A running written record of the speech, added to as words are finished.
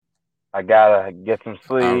I gotta get some All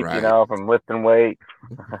sleep, right. from lifting weights.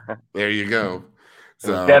 There you go. It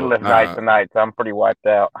was So, deadlift night tonight, so I'm pretty wiped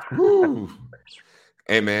out. whew.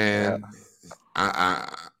 Hey Yeah. man, I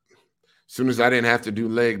as soon as I didn't have to do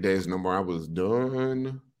leg days no more, I was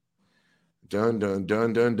done. Done.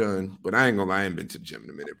 But I ain't gonna lie, I ain't been to the gym in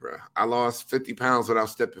a minute, bro. I lost 50 pounds without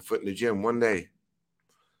stepping foot in the gym one day.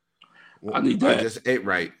 I need I that. just ate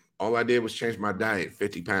right. All I did was change my diet,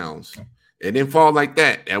 50 pounds. It didn't fall like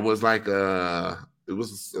that. That was like it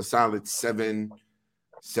was a solid 7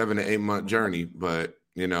 to 8 month journey, but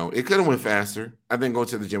it could have went faster. I think going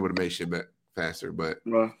to the gym would have made shit faster, but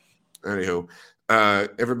Right. anyhow,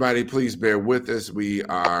 everybody, please bear with us. We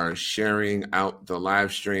are sharing out the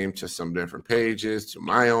live stream to some different pages, to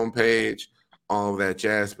my own page, all of that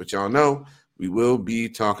jazz. But y'all know we will be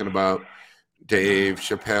talking about Dave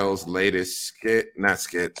Chappelle's latest skit, not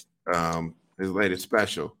skit, his latest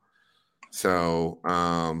special. So,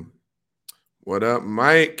 what up,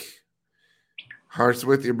 Mike? Hearts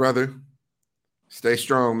with you, brother. Stay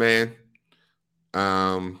strong, man.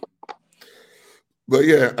 But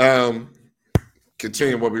yeah,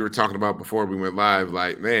 continuing what we were talking about before we went live,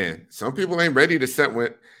 like, man, some people ain't ready to set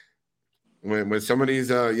when some of these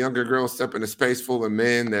younger girls step in a space full of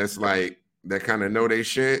men that's like that kind of know they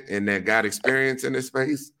shit and that got experience in this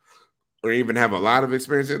space or even have a lot of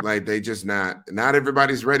experience in, like they just not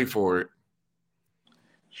everybody's ready for it.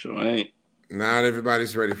 Sure ain't. Not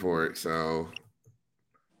everybody's ready for it. So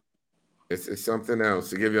it's something else.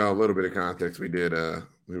 To give y'all a little bit of context, we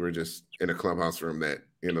were just in a clubhouse room that,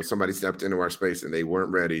 somebody stepped into our space and they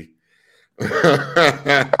weren't ready.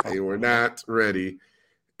 They were not ready.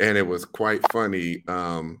 And it was quite funny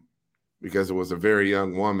because it was a very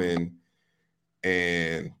young woman.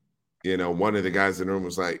 And, one of the guys in the room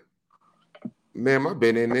was like, "Ma'am, I've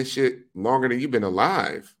been in this shit longer than you've been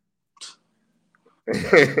alive."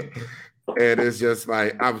 And it's just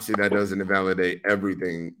like, obviously that doesn't invalidate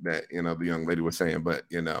everything that, the young lady was saying, but,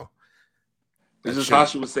 This that is how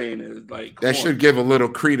should she was saying it. Like, come that on. should give a little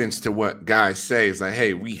credence to what guys say. It's like,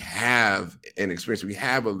 hey, we have an experience. We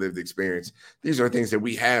have a lived experience. These are things that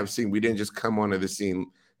we have seen. We didn't just come onto the scene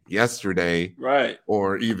yesterday Right.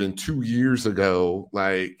 or even 2 years ago.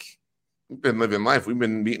 Like, we've been living life. We've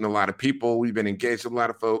been meeting a lot of people. We've been engaged with a lot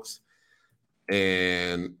of folks.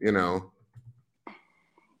 And,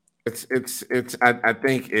 I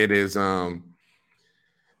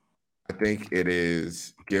think it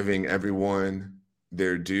is giving everyone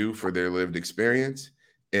their due for their lived experience.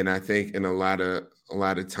 And I think in a lot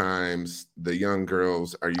of times the young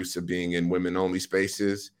girls are used to being in women only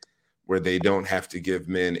spaces where they don't have to give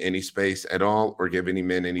men any space at all or give any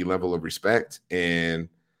men any level of respect. And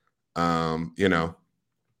um, you know,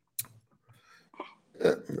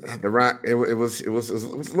 the rock it was a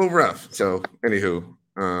little rough. So anywho,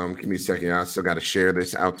 give me a second. I still got to share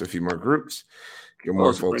this out to a few more groups, get Oh,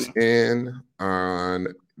 more folks Sabrina. in on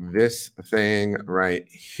this thing right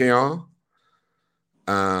here.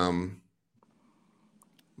 Um,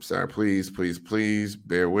 I'm sorry, please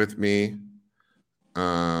bear with me.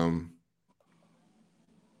 Um,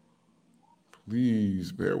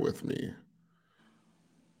 please bear with me.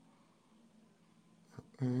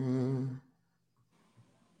 Uh,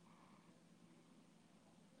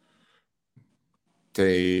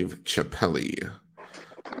 Dave Chappelle.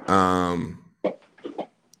 Um,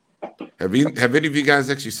 have any of you guys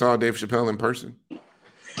actually saw Dave Chappelle in person?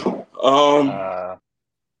 Um, Uh,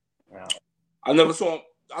 yeah. I never saw him.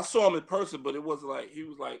 I saw him in person, but it wasn't like he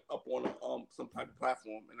was like up on some type of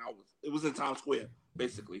platform, and it was in Times Square,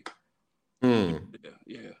 basically. Hmm.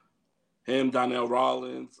 Yeah. Him, Donnell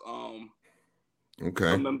Rollins,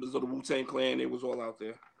 Okay. some members of the Wu Tang Clan, they was all out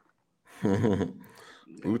there. Yeah.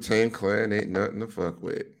 Wu-Tang Clan ain't nothing to fuck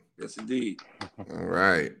with. Yes, indeed. All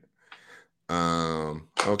right.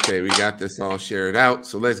 Okay, we got this all shared out.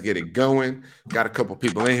 So let's get it going. Got a couple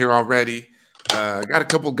people in here already. Got a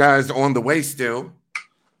couple guys on the way still.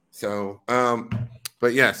 So,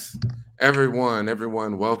 but yes, everyone,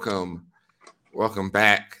 welcome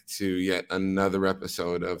back to yet another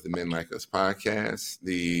episode of the Men Like Us podcast,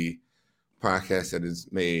 the podcast that is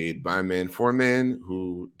made by men for men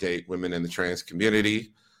who date women in the trans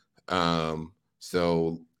community.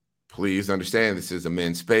 So please understand this is a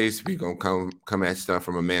men's space. We're gonna come at stuff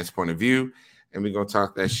from a man's point of view, and we're gonna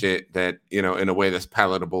talk that shit that in a way that's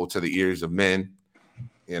palatable to the ears of men,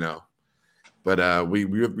 you know. But we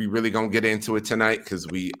really gonna get into it tonight because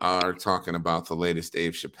we are talking about the latest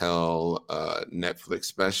Dave Chappelle Netflix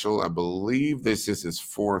special. I believe this is his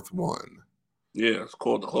fourth one. Yeah, it's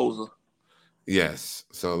called The Closer. Yes.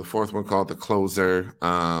 So the fourth one called The Closer.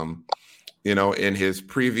 You know, in his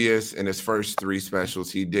first three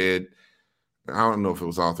specials, he did. I don't know if it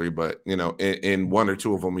was all three, but you know, in one or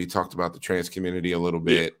two of them, he talked about the trans community a little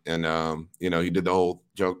bit, and you know, he did the whole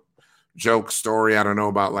joke story. I don't know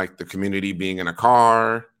about like the community being in a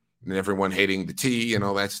car and everyone hating the tea and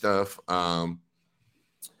all that stuff.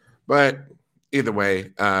 But either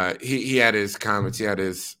way, he had his comments, he had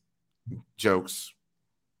his jokes,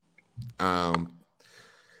 and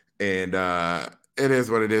it is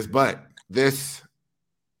what it is. But this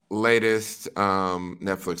latest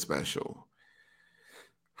Netflix special,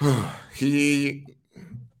 he,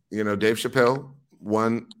 you know, Dave Chappelle,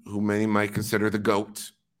 one who many might consider the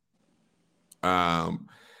GOAT.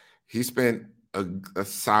 He spent a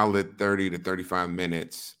solid 30 to 35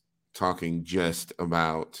 minutes talking just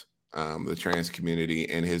about the trans community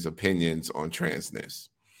and his opinions on transness.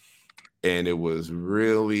 And it was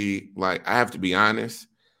really like, I have to be honest,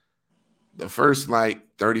 the first like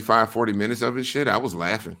 35, 40 minutes of his shit, I was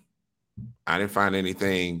laughing. I didn't find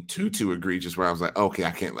anything too egregious where I was like, okay,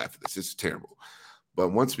 I can't laugh at this. This is terrible. But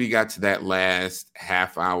once we got to that last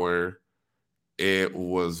half hour, it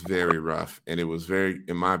was very rough. And it was very,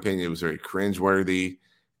 in my opinion, it was very cringeworthy.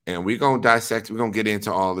 And we're going to dissect, we're going to get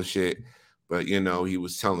into all the shit. But, you know, he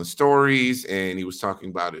was telling stories and he was talking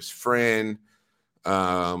about his friend,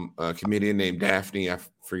 a comedian named Daphne. I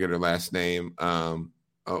forget her last name.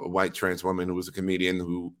 A white trans woman who was a comedian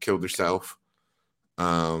who killed herself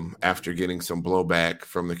after getting some blowback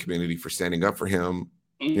from the community for standing up for him,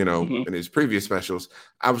 you know, in his previous specials.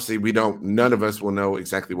 Obviously, none of us will know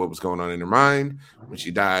exactly what was going on in her mind when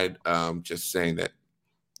she died, just saying that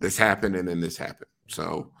this happened and then this happened.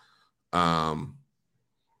 So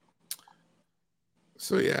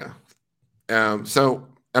yeah. So,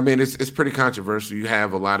 I mean, it's pretty controversial. You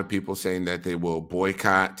have a lot of people saying that they will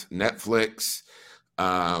boycott Netflix.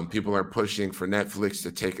 People are pushing for Netflix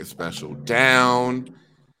to take a special down,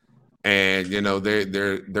 and you know they're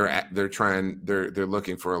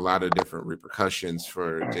looking for a lot of different repercussions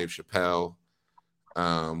for Dave Chappelle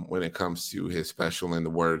when it comes to his special and the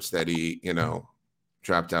words that he, you know,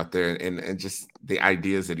 dropped out there and just the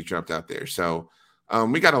ideas that he dropped out there. So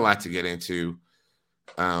we got a lot to get into,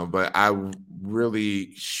 but I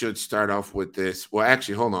really should start off with this. Well,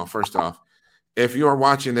 actually, hold on. First off, if you are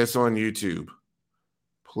watching this on YouTube,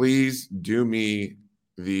 please do me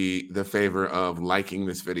the favor of liking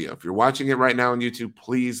this video. If you're watching it right now on YouTube,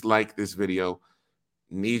 please like this video.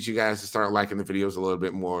 Need you guys to start liking the videos a little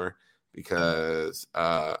bit more because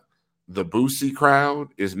the Boosie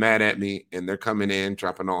crowd is mad at me and they're coming in,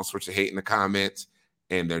 dropping all sorts of hate in the comments,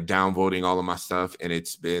 and they're downvoting all of my stuff. And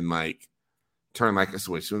it's been like turned like a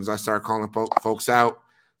switch. As soon as I started calling folks out,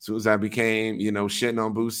 as soon as I became, you know, shitting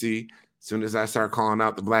on Boosie, as soon as I started calling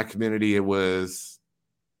out the black community, it was.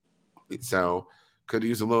 So could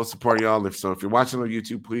use a little support, y'all. If you're watching on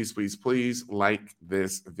YouTube, please like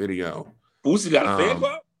this video. Boosie got a fan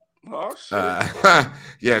club? Oh shit.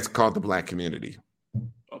 Yeah, it's called the Black Community.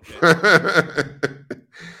 Okay.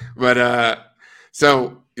 But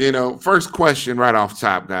so, you know, first question right off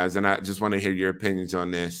top, guys, and I just want to hear your opinions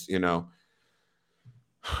on this. You know,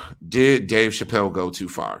 did Dave Chappelle go too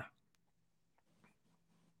far?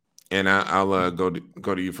 And I'll go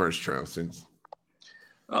to you first, Trail, since.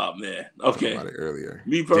 Oh man, okay. About it earlier.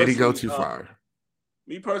 Did he go too far?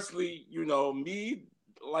 Me personally, you know, me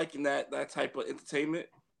liking that type of entertainment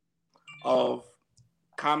of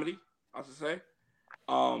comedy, I should say.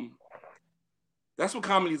 That's what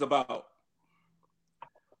comedy is about.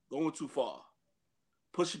 Going too far,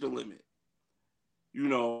 pushing the limit. You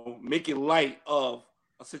know, making light of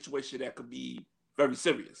a situation that could be very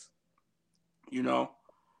serious. You know.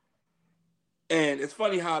 And it's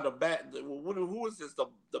funny how who is this?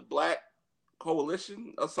 The Black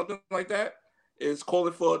Coalition or something like that is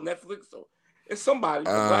calling for Netflix. So it's somebody.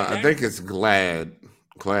 I think it's GLAAD.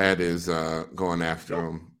 GLAAD is going after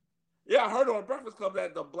him. Yeah, I heard on Breakfast Club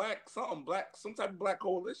that the some type of Black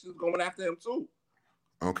Coalition is going after him too.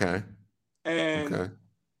 Okay. And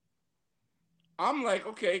I'm like,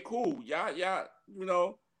 okay, cool. Yeah, you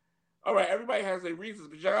know, all right. Everybody has their reasons,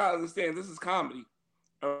 but y'all gotta understand this is comedy.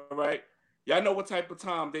 All right. Y'all know what type of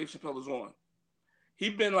time Dave Chappelle is on.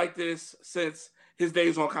 He's been like this since his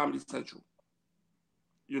days on Comedy Central.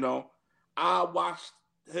 You know, I watched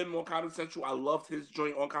him on Comedy Central. I loved his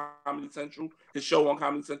joint on Comedy Central, his show on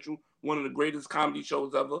Comedy Central, one of the greatest comedy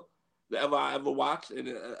shows ever I ever watched, and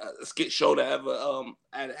a skit show that ever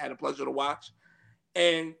had a pleasure to watch.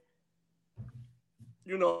 And,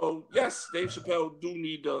 you know, yes, Dave Chappelle do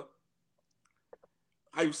need to,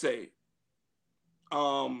 how you say,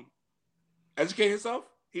 educate himself.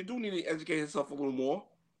 He do need to educate himself a little more.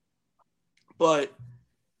 But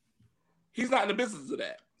He's not in the business of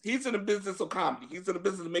that. He's in the business of comedy. He's in the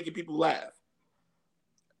business of making people laugh.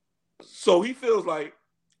 So he feels like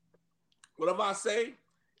whatever I say,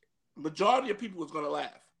 majority of people is going to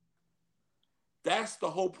laugh. That's the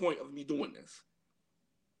whole point of me doing this.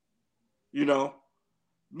 You know,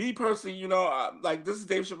 me personally, you know, like this is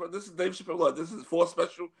Dave Chappelle. This is Dave Chappelle. Look, this is his fourth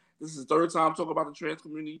special. This is his third time talking about the trans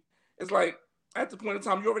community. It's like at the point in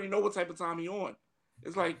time, you already know what type of time he on.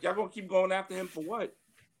 It's like y'all gonna keep going after him for what?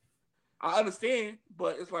 I understand,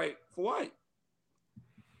 but it's like for what?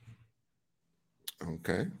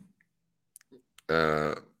 Okay.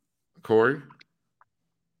 Corey?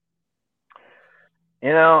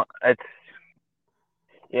 You know,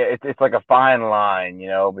 it's like a fine line, you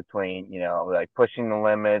know, between, you know, like pushing the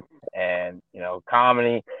limits and, you know,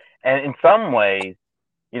 comedy. And in some ways,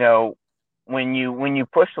 you know, when you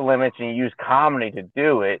push the limits and you use comedy to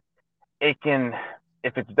do it, it can,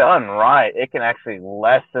 if it's done right, it can actually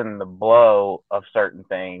lessen the blow of certain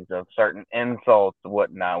things, of certain insults and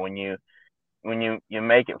whatnot. When you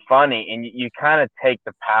make it funny and you kind of take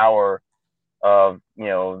the power of, you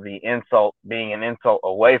know, the insult being an insult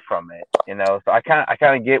away from it, you know. So I kind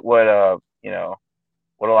of get what you know,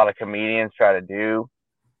 what a lot of comedians try to do.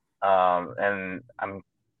 And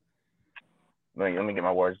let me get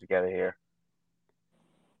my words together here.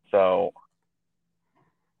 So,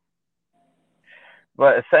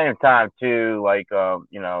 but at the same time too, like,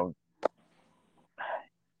 you know,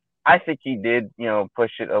 I think he did, you know,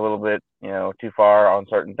 push it a little bit, you know, too far on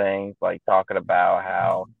certain things, like talking about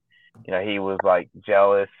how, you know, he was like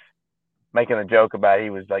jealous, making a joke about he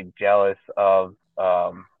was like jealous of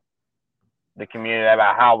the community,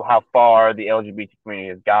 about how far the LGBT community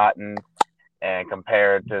has gotten, and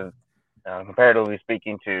comparatively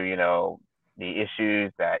speaking to, you know, the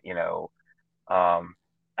issues that, you know,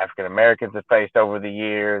 African Americans have faced over the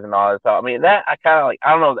years and all this stuff. I mean, that I kind of like,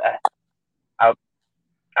 I don't know,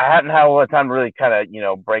 I hadn't had a lot of time to really kind of, you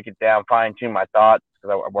know, break it down, fine tune my thoughts,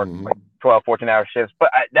 because I worked like 12, 14-hour shifts. But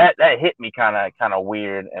that hit me kind of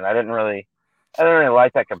weird, and I didn't really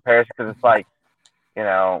like that comparison, because it's like, you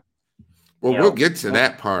know. Well, we'll get to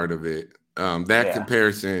that part of it. That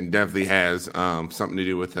comparison definitely has something to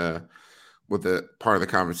do with the part of the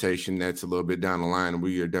conversation that's a little bit down the line, and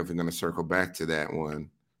we are definitely going to circle back to that one.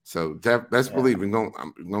 So that's believing.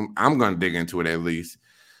 I'm going to dig into it at least.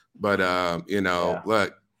 But you know,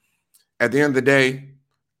 look, at the end of the day,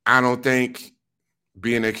 I don't think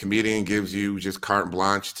being a comedian gives you just carte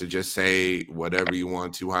blanche to just say whatever you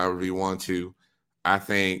want to, however you want to. I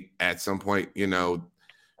think at some point, you know,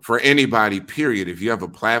 for anybody, period, if you have a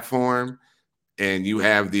platform and you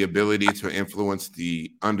have the ability to influence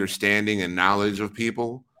the understanding and knowledge of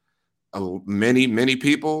people, many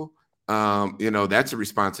people, you know, that's a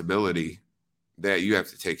responsibility that you have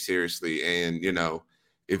to take seriously. And, you know,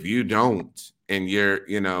 if you don't, and you're,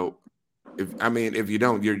 you know, if you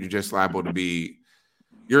don't, you're just liable to be,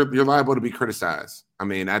 you're liable to be criticized. I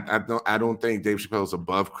mean, I don't think Dave Chappelle is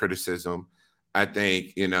above criticism. I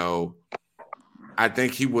think, you know, I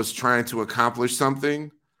think he was trying to accomplish something,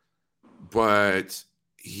 but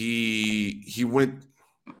he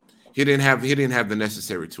didn't have the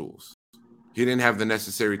necessary tools. He didn't have the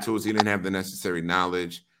necessary tools. He didn't have the necessary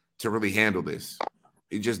knowledge to really handle this.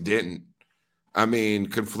 He just didn't. I mean,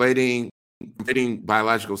 conflating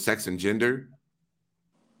biological sex and gender.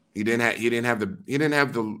 He didn't have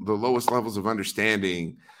the lowest levels of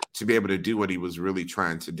understanding to be able to do what he was really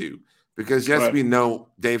trying to do. Because yes, we know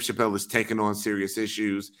Dave Chappelle has taken on serious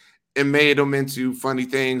issues and made them into funny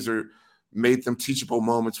things or made them teachable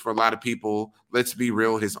moments for a lot of people. Let's be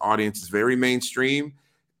real, his audience is very mainstream,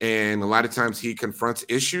 and a lot of times he confronts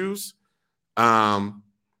issues.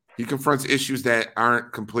 He confronts issues that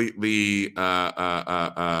aren't completely what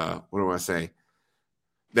do I say?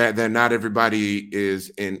 That not everybody is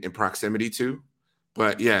in proximity to.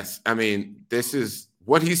 But yes, I mean, this is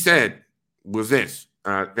what he said was this.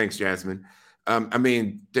 Thanks, Jasmine. I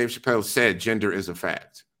mean, Dave Chappelle said gender is a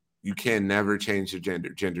fact. You can never change your gender.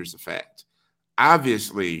 Gender is a fact.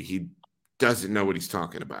 Obviously, he doesn't know what he's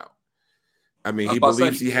talking about. I mean, he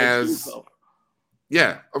believes he has.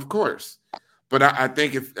 Yeah, of course. But I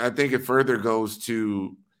think it further goes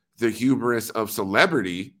to the hubris of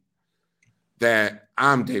celebrity that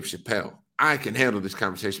I'm Dave Chappelle. I can handle this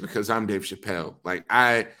conversation because I'm Dave Chappelle. Like,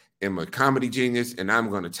 I am a comedy genius, and I'm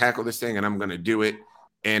going to tackle this thing, and I'm going to do it.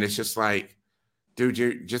 And it's just like, dude,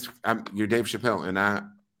 you're Dave Chappelle, and I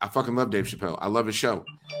fucking love Dave Chappelle. I love his show.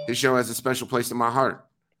 His show has a special place in my heart.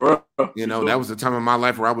 You know, that was a time in my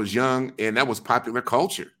life where I was young, and that was popular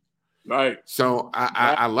culture. Right. So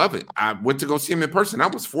I love it. I went to go see him in person. I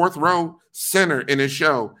was fourth row center in his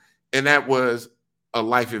show, and that was a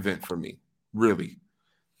life event for me. really.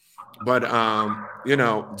 But you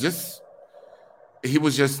know, just Dave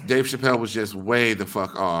Chappelle was just way the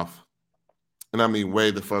fuck off. And I mean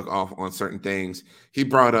way the fuck off on certain things. He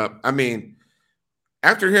brought up, I mean,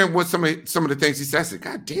 after hearing what some of the things he said, I said,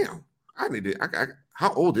 God damn,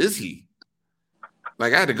 how old is he?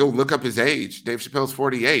 Like I had to go look up his age. Dave Chappelle's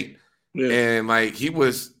 48. Yeah. And like he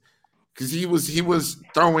was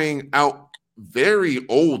throwing out very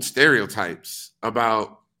old stereotypes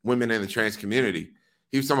about women in the trans community.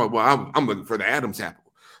 He was talking about, well, I'm looking for the Adam's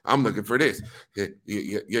apple. I'm looking for this.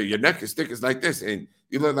 Your neck is thick as like this. And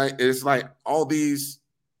you look like, it's like all these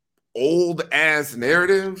old ass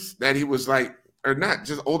narratives that he was like, or not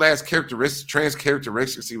just old ass characteristics, trans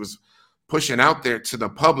characteristics he was pushing out there to the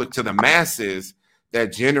public, to the masses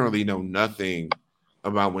that generally know nothing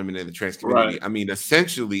about women in the trans community. Right. I mean,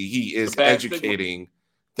 essentially, he is educating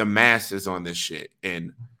the masses on this shit.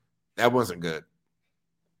 And that wasn't good.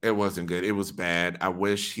 It wasn't good. It was bad. I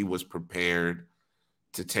wish he was prepared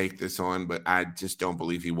to take this on, but I just don't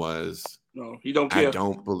believe he was. No, he don't care. I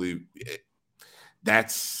don't believe it.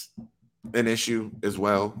 That's an issue as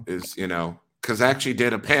well, is, you know, because I actually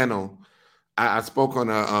did a panel. I spoke on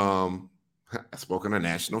a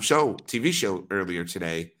national show, TV show earlier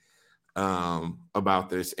today about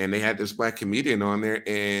this, and they had this black comedian on there,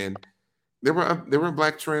 and there was a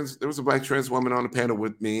black trans woman on the panel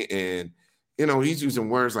with me, and you know, he's using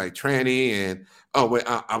words like tranny and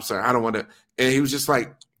I'm sorry, I don't want to, and he was just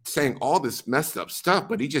like saying all this messed up stuff,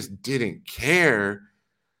 but he just didn't care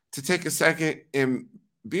to take a second and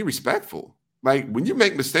be respectful. Like when you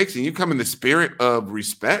make mistakes and you come in the spirit of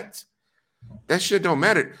respect, that shit don't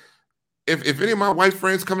matter. If any of my white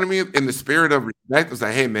friends come to me in the spirit of respect, it's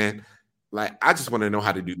like, hey man, like I just want to know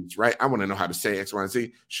how to do this right. I want to know how to say X, Y, and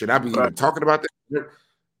Z. Should I be even talking about that?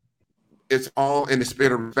 It's all in the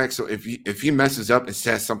spirit of respect. So if he messes up and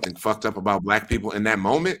says something fucked up about black people in that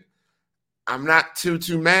moment, I'm not too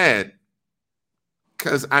mad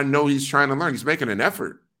because I know he's trying to learn. He's making an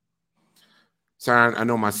effort. Sorry, I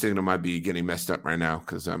know my signal might be getting messed up right now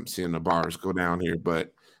because I'm seeing the bars go down here,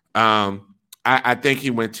 but I think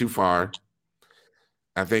he went too far.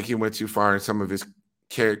 I think he went too far in some of his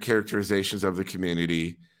characterizations of the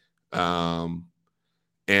community. And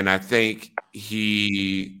I think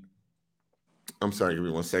I'm sorry, give me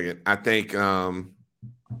 1 second. I think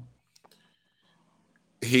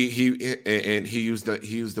he used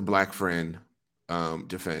the black friend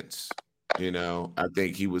defense. You know, I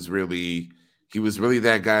think he was really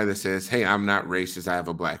that guy that says, hey, I'm not racist, I have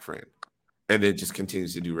a black friend. And then just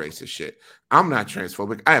continues to do racist shit. I'm not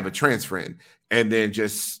transphobic, I have a trans friend. And then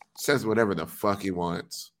just says whatever the fuck he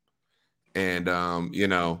wants. And, you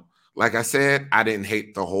know, like I said, I didn't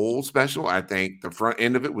hate the whole special. I think the front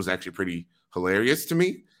end of it was actually pretty hilarious to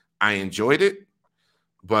me. I enjoyed it.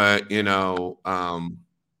 But, you know,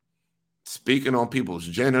 speaking on people's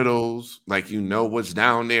genitals, like you know what's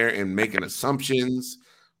down there and making assumptions,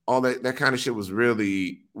 all that kind of shit was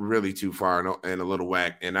really, really too far and a little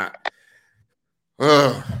whack. And I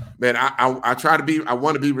try to be, I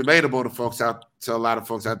want to be relatable to a lot of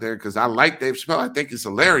folks out there because I like Dave Chappelle. I think it's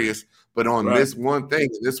hilarious, but on this one thing,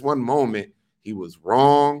 this one moment, he was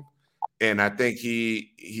wrong. And I think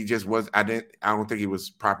he just was, I don't think he was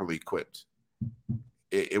properly equipped.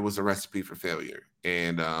 It was a recipe for failure.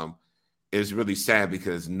 And it's really sad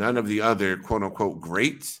because none of the other quote unquote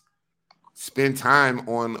greats spend time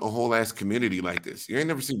on a whole ass community like this. You ain't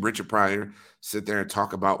never seen Richard Pryor sit there and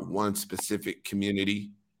talk about one specific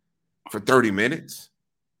community for 30 minutes.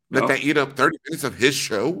 Let that eat up 30 minutes of his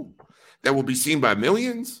show that will be seen by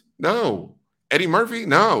millions? No. Eddie Murphy?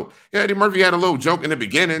 No. Yeah, Eddie Murphy had a little joke in the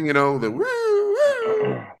beginning, you know, the woo,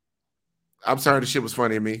 woo. I'm sorry, the shit was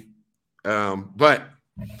funny to me. But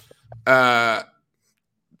that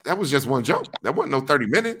was just one joke. That wasn't no 30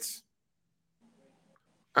 minutes.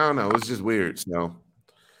 I don't know. It was just weird. So,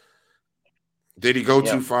 did he go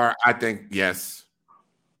too far? I think yes.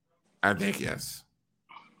 But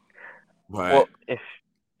well,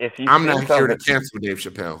 if you I'm not here to cancel Dave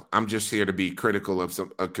Chappelle. I'm just here to be critical of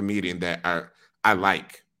a comedian that I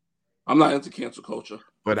like. I'm not into cancel culture.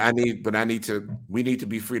 But we need to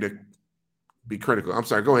be free to be critical. I'm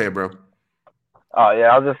sorry. Go ahead, bro. Oh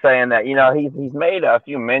yeah, I was just saying that, you know, he's made a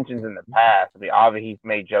few mentions in the past. I mean, obviously he's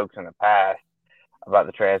made jokes in the past about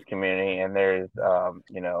the trans community, and there's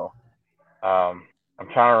you know, I'm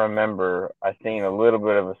trying to remember. I seen a little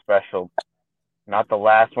bit of a special, not the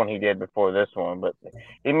last one he did before this one, but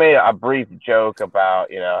he made a brief joke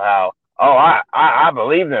about, you know, how I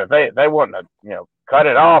believe them. If they wouldn't have, you know, cut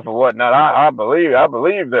it off or whatnot, I believe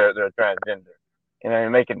they're transgender. You know,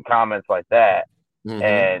 making comments like that. Mm-hmm.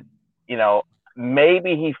 And, you know,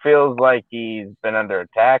 maybe he feels like he's been under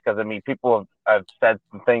attack because I mean people have said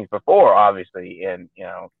some things before, obviously, and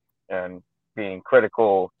and being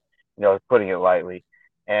critical, putting it lightly.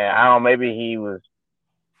 And I don't know, maybe he was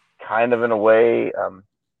kind of in a way,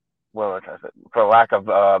 well, for lack of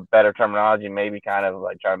better terminology, maybe kind of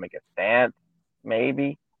like trying to make a stance,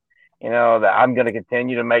 maybe, that I'm going to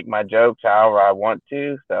continue to make my jokes however I want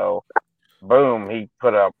to. So, boom, he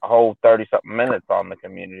put a whole 30 something minutes on the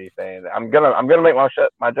community saying that I'm gonna make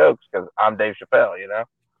my jokes because I'm Dave Chappelle.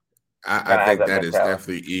 I think that is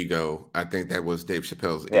definitely ego. I think that was Dave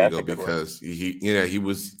Chappelle's ego because he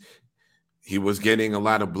was getting a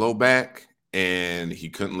lot of blowback and he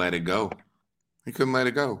couldn't let it go. He couldn't let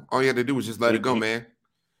it go. All he had to do was just let it go, man.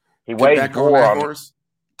 He get back on that horse,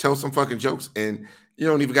 tell some fucking jokes, and you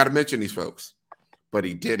don't even got to mention these folks. But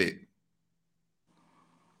he did it.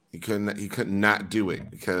 He could not do it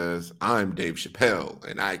because I'm Dave Chappelle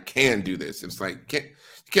and I can do this. It's like you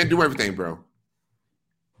can't do everything, bro.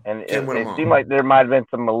 And it seemed like there might have been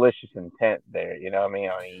some malicious intent there. I mean,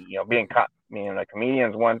 being a comedian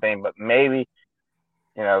is one thing, but maybe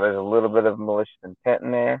there's a little bit of malicious intent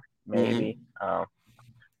in there, maybe. Mm-hmm.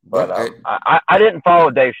 But I didn't follow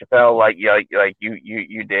Dave Chappelle like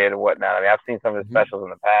you did or whatnot. I mean, I've seen some of his specials in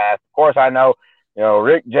the past. Of course, I know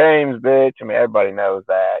Rick James, bitch. I mean, everybody knows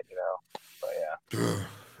that. But yeah,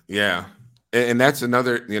 yeah, and that's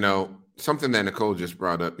another something that Nicole just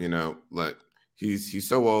brought up. Like he's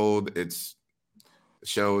so old. It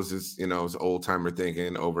shows his his old timer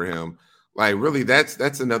thinking over him. Like really,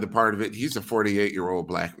 that's another part of it. He's a 48-year-old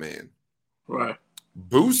black man. Right.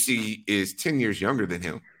 Boosie is 10 years younger than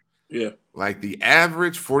him. Yeah. Like the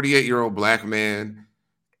average 48-year-old black man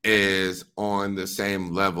is on the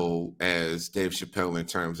same level as Dave Chappelle in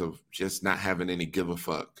terms of just not having any give a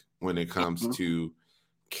fuck when it comes to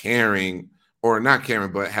caring or not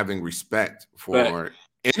caring, but having respect for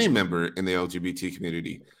any member in the LGBT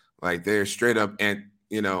community. Like they're straight up and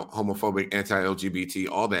homophobic, anti-LGBT,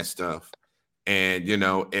 all that stuff. And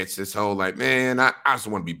it's this whole like, man, I just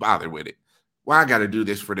want to be bothered with it. Why I got to do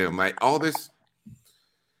this for them? Like all this,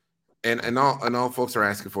 and all folks are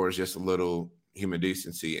asking for is just a little human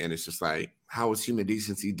decency, and it's just like, how is human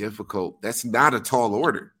decency difficult? That's not a tall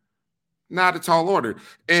order, not a tall order.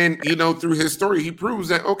 And through his story, he proves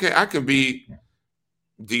that okay, I can be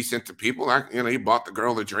decent to people. He bought the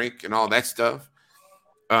girl a drink and all that stuff.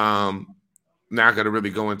 Not gonna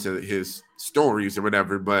really go into his stories or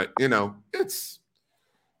whatever, but it's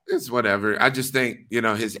whatever. I just think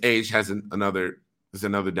his age has another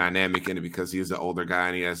dynamic in it because he's an older guy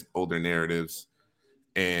and he has older narratives,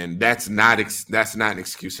 and that's not an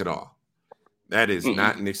excuse at all. That is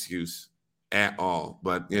not an excuse at all.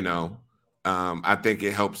 But I think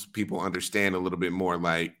it helps people understand a little bit more.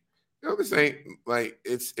 Like this ain't like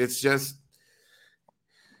it's just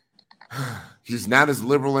he's not as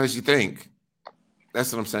liberal as you think.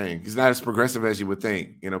 That's what I'm saying. He's not as progressive as you would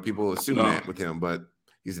think. People assume that with him, but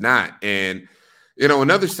he's not. And,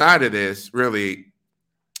 another side of this really,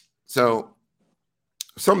 so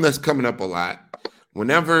something that's coming up a lot,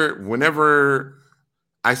 whenever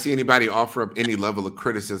I see anybody offer up any level of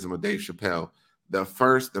criticism of Dave Chappelle,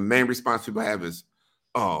 the main response people have is,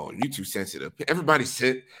 oh, you too sensitive. Everybody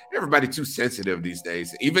too sensitive these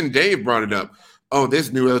days. Even Dave brought it up. Oh,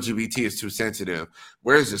 this new LGBT is too sensitive.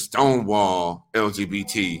 Where's the Stonewall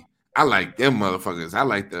LGBT? I like them motherfuckers. I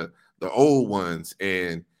like the old ones,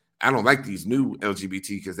 and I don't like these new LGBT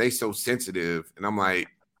because they so sensitive. And I'm like,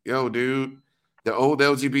 yo, dude, the old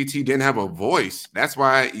LGBT didn't have a voice. That's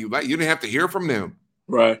why you didn't have to hear from them.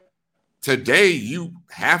 Right. Today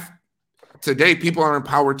people are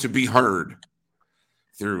empowered to be heard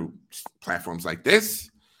through platforms like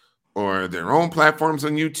this or their own platforms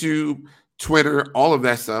on YouTube, Twitter, all of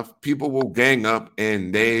that stuff. People will gang up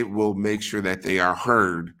and they will make sure that they are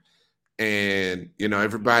heard. And,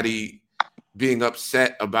 everybody being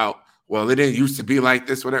upset about, well, it didn't used to be like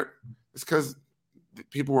this, whatever. It's because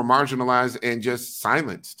people were marginalized and just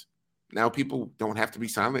silenced. Now people don't have to be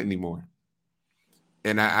silent anymore.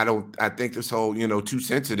 And I think this whole, too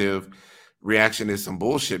sensitive reaction is some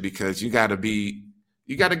bullshit because you got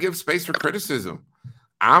to give space for criticism.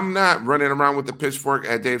 I'm not running around with the pitchfork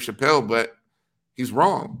at Dave Chappelle, but he's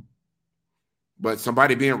wrong. But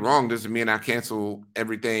somebody being wrong doesn't mean I cancel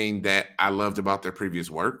everything that I loved about their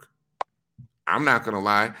previous work. I'm not going to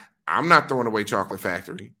lie. I'm not throwing away Chocolate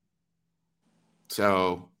Factory.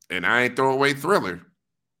 So, and I ain't throwing away Thriller.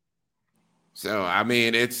 So, I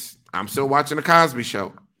mean, I'm still watching The Cosby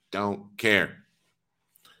Show. Don't care.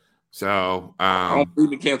 So, I don't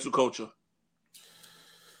believe in cancel culture.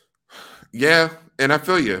 Yeah, and I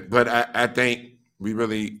feel you, but I think we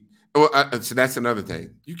really, Well, so that's another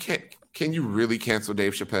thing. You can't. Can you really cancel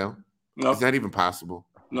Dave Chappelle? No. Is that even possible?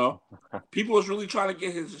 No. People is really trying to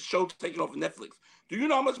get his show taken off of Netflix. Do you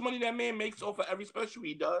know how much money that man makes off of every special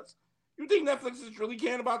he does? You think Netflix is really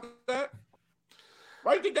caring about that?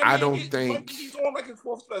 Why do you think that I don't think he's on like his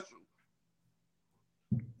 4th special?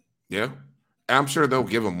 Yeah, I'm sure they'll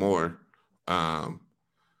give him more. That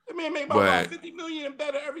man make about $50 million and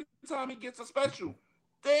better every time he gets a special.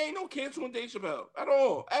 There ain't no canceling Dave Chappelle at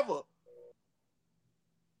all, ever.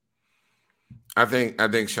 I think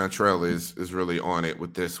Chantrell is really on it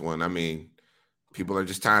with this one. I mean, people are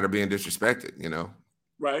just tired of being disrespected, you know.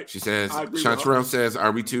 Right. She says, Chantrell says,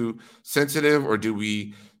 are we too sensitive or do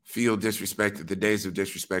we feel disrespected? The days of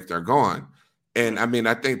disrespect are gone. And I mean,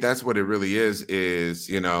 I think that's what it really is,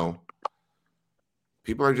 you know,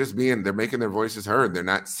 people are just they're making their voices heard. They're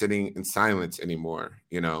not sitting in silence anymore,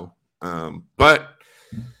 you know. But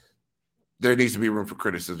there needs to be room for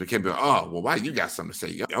criticism. It can't be, oh, well, why you got something to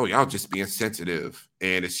say? Oh, y'all just being sensitive.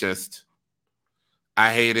 And it's just,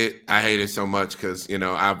 I hate it. I hate it so much because, you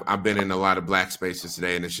know, I've been in a lot of Black spaces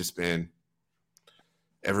today and it's just been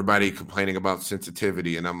everybody complaining about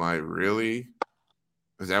sensitivity. And I'm like, really?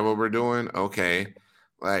 Is that what we're doing? Okay.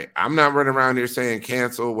 Like, I'm not running around here saying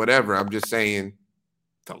cancel, whatever. I'm just saying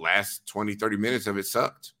the last 20, 30 minutes of it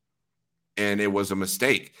sucked. And it was a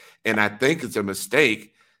mistake. And I think it's a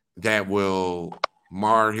mistake that will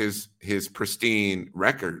mar his pristine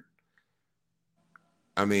record.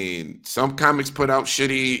 I mean, some comics put out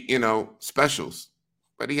shitty, you know, specials,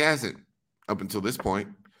 but he hasn't up until this point.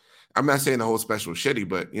 I'm not saying the whole special is shitty,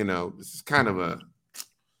 but, you know, this is kind of a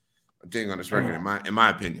thing on this record, in my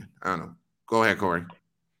opinion. I don't know. Go ahead, Corey.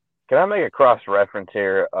 Can I make a cross-reference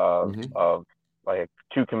here of like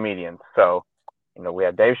 2 comedians? So, you know, we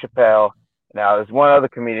have Dave Chappelle. Now, there's one other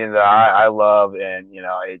comedian that I love, and, you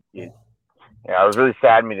know, you know, I was really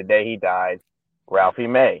sad to me the day he died, Ralphie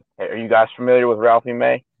May. Are you guys familiar with Ralphie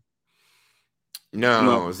May?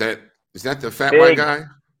 No. Is that the fat white guy?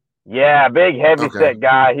 Yeah, big, heavy-set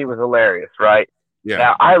guy. He was hilarious, right? Yeah.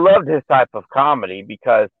 Now, I loved his type of comedy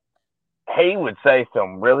because he would say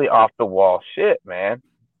some really off-the-wall shit, man.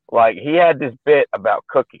 Like, he had this bit about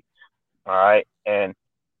cookies, all right? And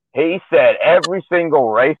he said every single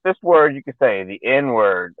racist word you could say, the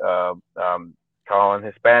N-word, calling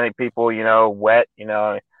Hispanic people, you know, wet, you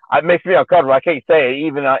know. It makes me uncomfortable. I can't say it,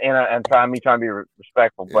 even in trying to be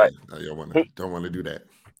respectful. But you don't want to do that.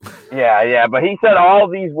 Yeah. But he said all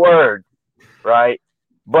these words, right?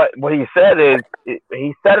 But what he said is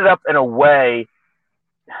he set it up in a way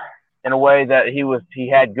that he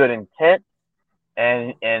had good intent,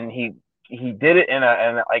 and he did it in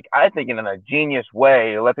a genius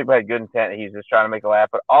way to let people have good intent. He's just trying to make a laugh,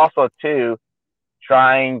 but also too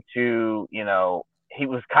trying to, you know, he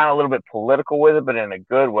was kind of a little bit political with it, but in a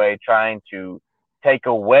good way, trying to take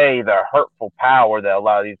away the hurtful power that a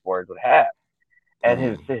lot of these words would have. And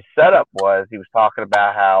his setup was, he was talking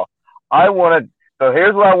about how so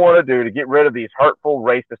here's what I want to do to get rid of these hurtful,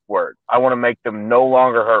 racist words. I want to make them no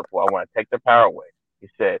longer hurtful. I want to take their power away. He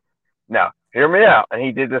said, now, hear me out. And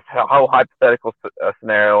he did this whole hypothetical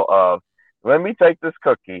scenario of, let me take this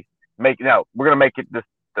cookie, we're going to make it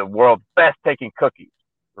the world's best tasting cookie,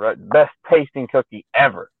 right? Best tasting cookie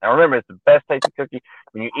ever. Now remember, it's the best tasting cookie.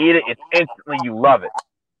 When you eat it, it's instantly, you love it.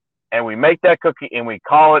 And we make that cookie and we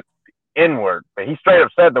call it N-word. But he straight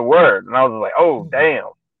up said the word. And I was like, oh,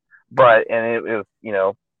 damn. And it was, you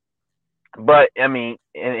know, but I mean,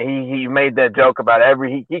 and he made that joke about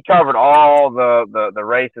he covered all the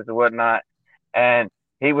races and whatnot. And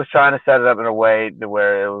he was trying to set it up in a way to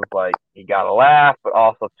where it was like he got a laugh, but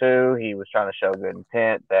also too he was trying to show good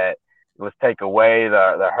intent, that it was take away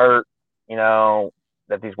the hurt, you know,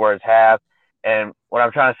 that these words have. And what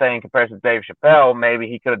I'm trying to say in comparison to Dave Chappelle, maybe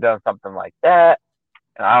he could have done something like that.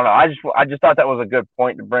 And I don't know. I just thought that was a good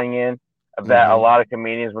point to bring in. That a lot of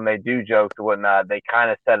comedians, when they do jokes or whatnot, they kind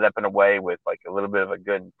of set it up in a way with like a little bit of a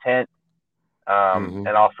good intent, and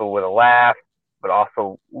also with a laugh, but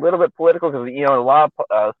also a little bit political, because, you know,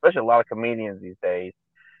 especially a lot of comedians these days,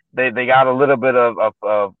 they got a little bit of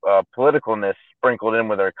politicalness sprinkled in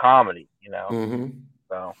with their comedy, you know.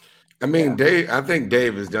 So I mean, Dave, I think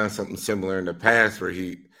Dave has done something similar in the past where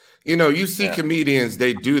he, you know, you see comedians,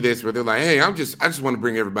 they do this where they're like, hey, I just want to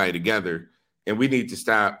bring everybody together. And we need to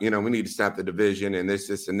stop, you know, we need to stop the division and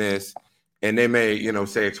this, and this. And they may, you know,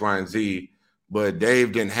 say X, Y, and Z. But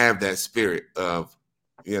Dave didn't have that spirit of,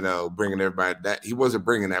 you know, bringing everybody. That he wasn't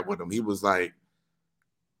bringing that with him. He was like,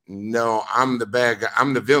 no, I'm the bad guy.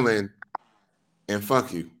 I'm the villain. And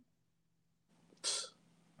fuck you.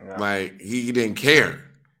 Like, he didn't care.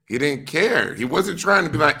 He didn't care. He wasn't trying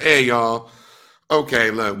to be like, hey, y'all,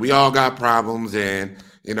 okay, look, we all got problems, and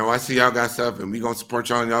I see y'all got stuff, and we gonna support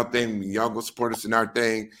y'all in y'all thing. Y'all gonna support us in our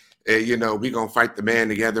thing, and we gonna fight the man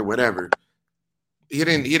together, whatever. He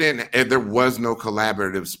didn't. And there was no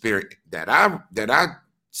collaborative spirit that I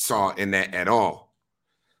saw in that at all.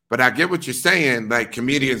 But I get what you're saying. Like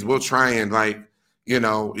comedians will try and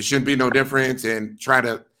it shouldn't be no difference, and try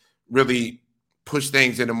to really push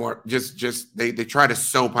things into more. Just they try to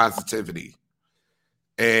sow positivity.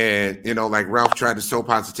 And, like Ralph tried to sow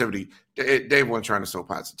positivity. Dave wasn't trying to sow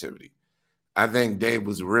positivity. I think Dave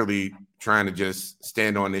was really trying to just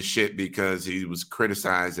stand on this shit because he was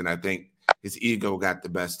criticized. And I think his ego got the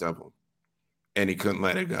best of him. And he couldn't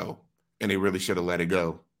let it go. And he really should have let it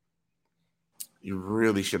go. You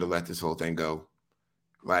really should have let this whole thing go.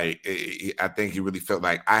 I think he really felt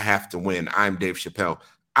like, I have to win. I'm Dave Chappelle.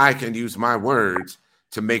 I can use my words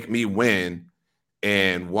to make me win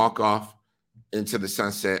and walk off into the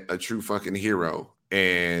sunset, a true fucking hero.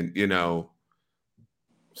 And,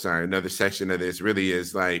 another section of this really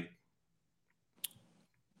is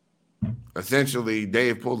essentially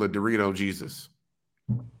Dave pulled a Dorito Jesus.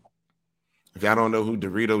 If y'all don't know who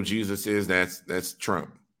Dorito Jesus is, that's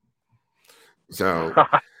Trump. So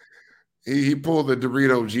he pulled the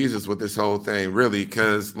Dorito Jesus with this whole thing, really,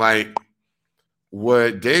 because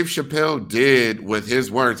what Dave Chappelle did with his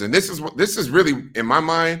words, and this is really, in my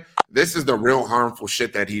mind, this is the real harmful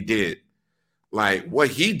shit that he did. What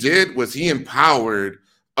he did was he empowered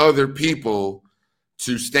other people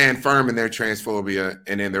to stand firm in their transphobia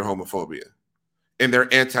and in their homophobia, in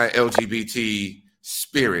their anti-LGBT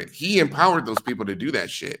spirit. He empowered those people to do that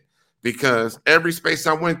shit, because every space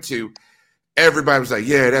I went to, everybody was like,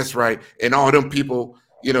 yeah, that's right. And all them people,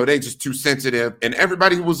 they just too sensitive. And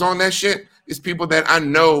everybody who was on that shit is people that I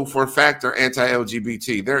know for a fact are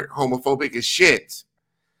anti-LGBT. They're homophobic as shit.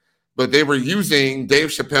 But they were using Dave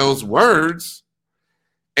Chappelle's words,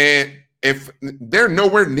 and if they're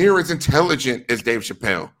nowhere near as intelligent as Dave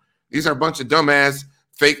Chappelle. These are a bunch of dumbass,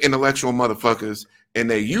 fake intellectual motherfuckers, and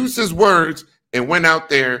they used his words and went out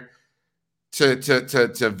there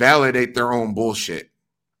to validate their own bullshit.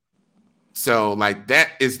 So,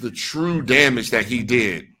 that is the true damage that he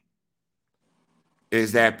did,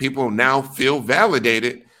 is that people now feel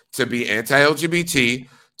validated to be anti-LGBT,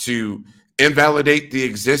 to invalidate the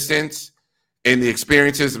existence and the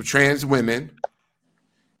experiences of trans women,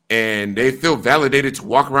 and they feel validated to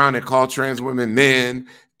walk around and call trans women men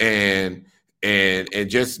and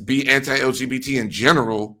just be anti-LGBT in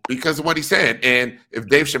general because of what he said. And if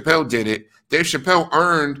Dave Chappelle did it, Dave Chappelle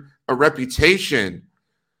earned a reputation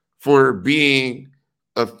for being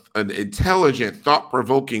an intelligent,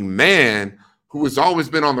 thought-provoking man who has always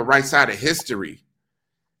been on the right side of history.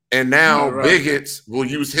 And now bigots will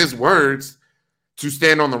use his words to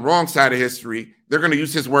stand on the wrong side of history. They're going to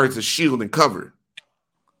use his words as shield and cover.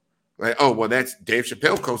 Oh, well, that's Dave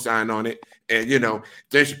Chappelle co-signed on it. And,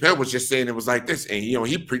 Dave Chappelle was just saying it was like this. And,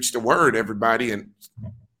 he preached the word, everybody. And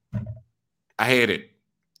I hate it.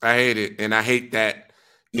 And I hate that,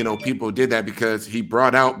 people did that, because he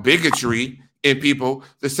brought out bigotry in people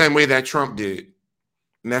the same way that Trump did.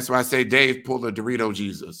 And that's why I say Dave pulled a Dorito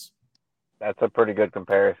Jesus. That's a pretty good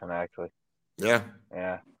comparison, actually. Yeah.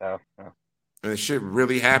 Yeah. So, And it shit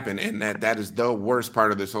really happened. And that is the worst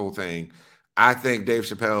part of this whole thing. I think Dave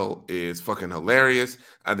Chappelle is fucking hilarious.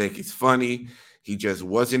 I think he's funny. He just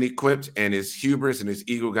wasn't equipped, and his hubris and his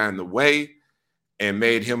ego got in the way and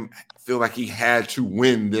made him feel like he had to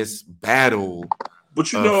win this battle. But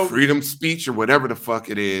freedom speech or whatever the fuck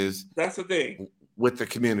it is. That's the thing with the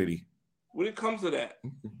community. When it comes to that,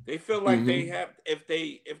 they feel like they have, if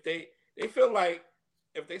they feel like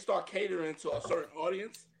if they start catering to a certain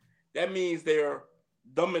audience, that means they're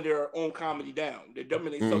dumbing their own comedy down. They're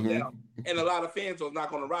dumbing themselves down. And a lot of fans are not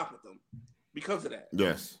going to rock with them because of that.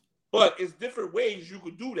 Yes. But it's different ways you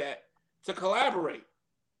could do that to collaborate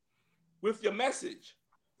with your message.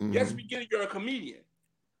 Yes, we get it, you're a comedian,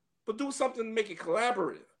 but do something to make it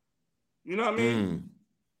collaborative. You know what I mean?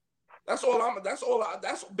 That's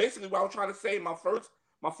basically what I was trying to say. My first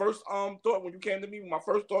thought when you came to me, my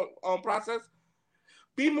first thought process,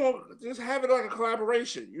 be more, just have it like a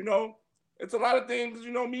collaboration, It's a lot of things,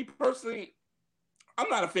 me personally, I'm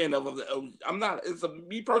not a fan of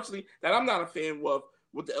me personally, that I'm not a fan of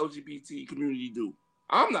what the LGBT community do.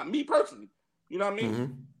 I'm not, me personally, you know what I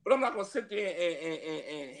mean? But I'm not going to sit there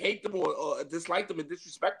and hate them or dislike them and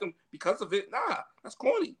disrespect them because of it. Nah, that's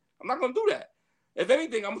corny. I'm not going to do that. If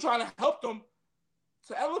anything, I'm trying to help them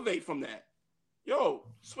to elevate from that. Yo,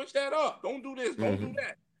 switch that up. Don't do this. Don't do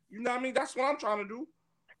that. You know what I mean? That's what I'm trying to do.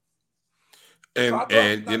 And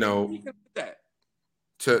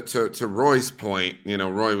to Roy's point, you know,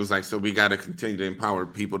 Roy was like, so we got to continue to empower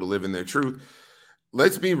people to live in their truth.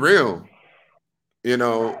 Let's be real. You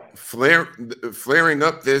know, flaring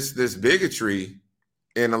up this bigotry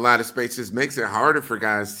in a lot of spaces makes it harder for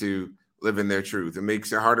guys to live in their truth. It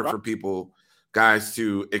makes it harder for guys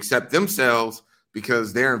to accept themselves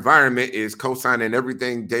because their environment is co-signing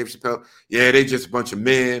everything Dave Chappelle. Yeah, they just a bunch of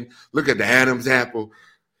men. Look at the Adam's apple.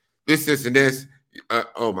 This, and this.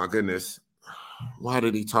 Oh my goodness. Why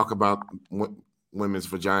did he talk about women's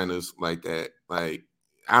vaginas like that? Like,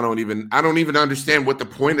 I don't even understand what the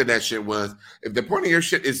point of that shit was. If the point of your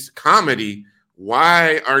shit is comedy,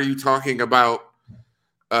 why are you talking about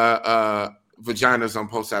vaginas on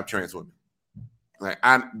post-op trans women? Like,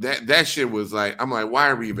 that shit was like, I'm like, why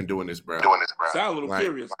are we even doing this, bro? Sound a little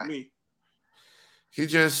curious to me. He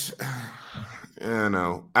just, you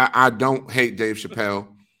know, I don't hate Dave Chappelle.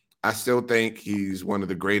 I still think he's one of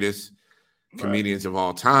the greatest comedians of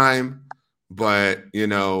all time, but you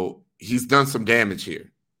know, he's done some damage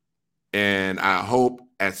here. And I hope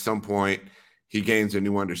at some point he gains a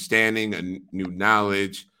new understanding, a new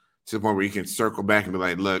knowledge to the point where he can circle back and be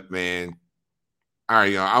like, look, man, all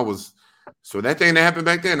right, y'all, so that thing that happened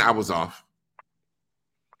back then, I was off.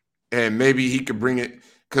 And maybe he could bring it,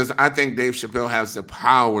 because I think Dave Chappelle has the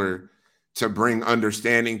power to bring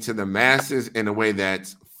understanding to the masses in a way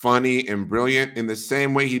that's funny and brilliant in the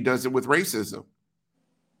same way he does it with racism.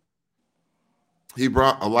 He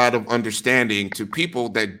brought a lot of understanding to people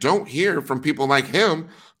that don't hear from people like him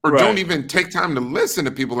or don't even take time to listen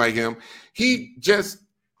to people like him. He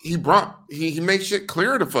makes shit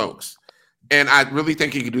clear to folks. And I really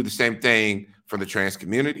think he could do the same thing for the trans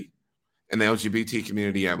community and the LGBT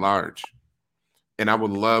community at large. And I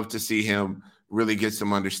would love to see him really get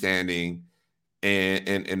some understanding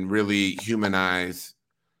and really humanize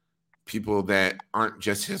people that aren't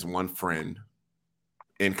just his one friend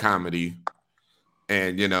in comedy.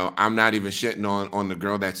 And, you know, I'm not even shitting on the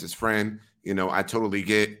girl that's his friend. You know, I totally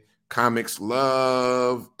get comics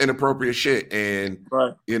love inappropriate shit. And,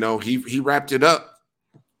 you know, he wrapped it up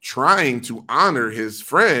trying to honor his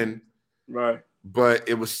friend. Right. But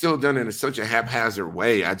it was still done in such a haphazard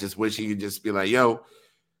way. I just wish he could just be like, yo,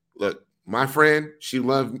 look, my friend, she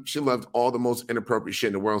loved all the most inappropriate shit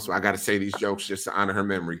in the world. So I got to say these jokes just to honor her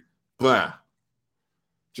memory. Blah.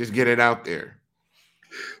 Just get it out there.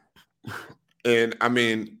 And I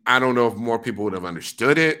mean, I don't know if more people would have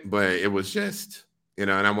understood it, but it was just, you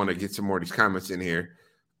know, and I want to get some more of these comments in here.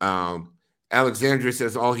 Alexandria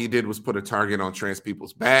says all he did was put a target on trans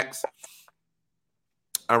people's backs.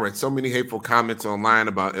 I read so many hateful comments online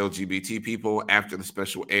about LGBT people after the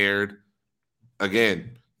special aired.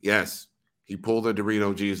 Again, yes, he pulled a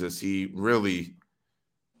Dorito Jesus. He really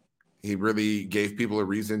gave people a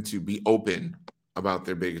reason to be open about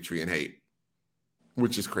their bigotry and hate,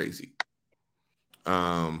 which is crazy.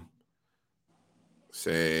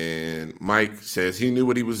 Saying Mike says he knew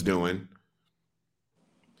what he was doing.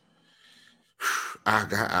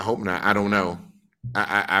 I hope not. I don't know.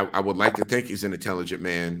 I would like to think he's an intelligent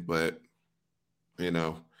man, but you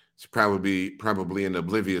know, it's probably an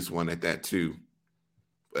oblivious one at that too.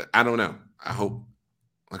 But I don't know. I hope. All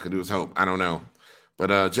I can do is hope. I don't know.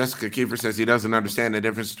 But Jessica Kiefer says he doesn't understand the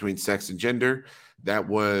difference between sex and gender. That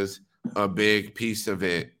was a big piece of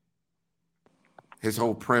it. His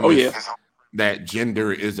whole premise that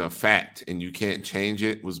gender is a fact and you can't change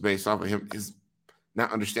it was based off of him is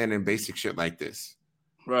not understanding basic shit like this.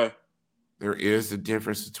 Right. There is a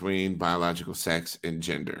difference between biological sex and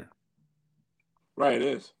gender. Right, it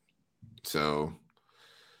is. So,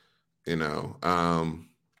 you know, I'm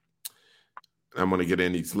going to get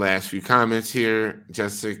in these last few comments here.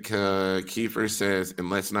 Jessica Kiefer says,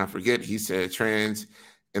 and let's not forget, he said trans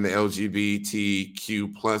and the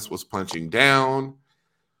LGBTQ plus was punching down,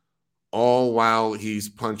 all while he's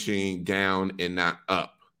punching down and not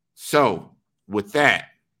up. So with that,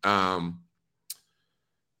 we're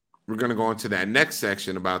going to go into that next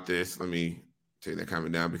section about this. Let me take that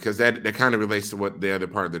comment down because that kind of relates to what the other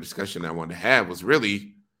part of the discussion I wanted to have was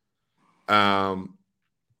really, why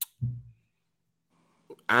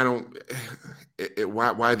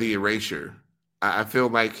the erasure? I feel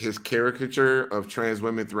like his caricature of trans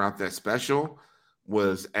women throughout that special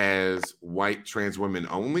was as white trans women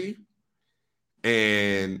only.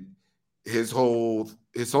 And his whole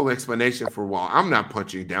explanation for, well, I'm not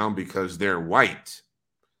punching down because they're white.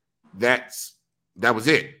 That was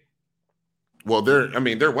it. Well,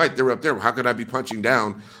 they're white. They're up there. How could I be punching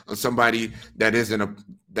down on somebody that isn't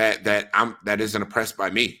oppressed by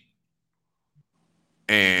me?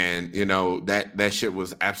 And you know that shit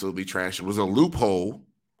was absolutely trash. It was a loophole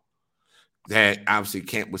that obviously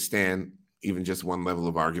can't withstand even just one level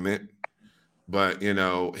of argument. But you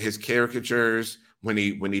know, his caricatures when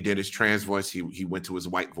he did his trans voice, he went to his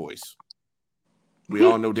white voice. We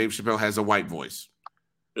all know Dave Chappelle has a white voice.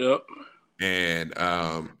 Yep. And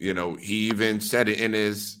you know, he even said it in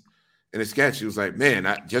his sketch. He was like, "Man,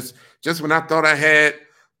 I just when I thought I had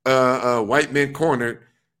white men cornered,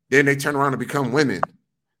 then they turn around and become women."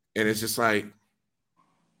 And it's just like,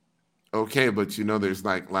 okay, but you know, there's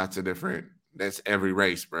like lots of different. That's every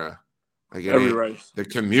race, bro. Like every race. The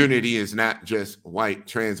community is not just white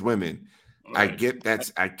trans women. Right.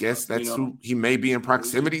 I guess that's who he may be in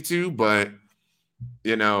proximity to, but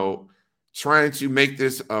you know, trying to make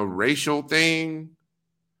this a racial thing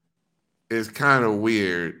is kind of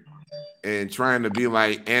weird. And trying to be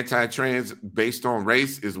like anti-trans based on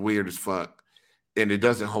race is weird as fuck. And it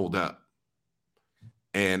doesn't hold up.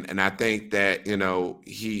 And I think that, you know,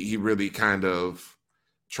 he really kind of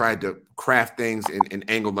tried to craft things and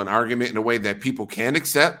angle an argument in a way that people can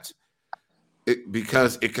accept it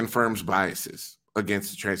because it confirms biases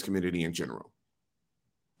against the trans community in general.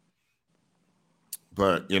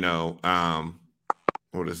 But, you know,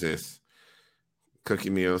 what is this? Cookie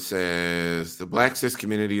Meal says, the Black cis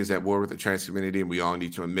community is at war with the trans community and we all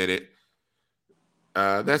need to admit it.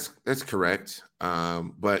 That's correct.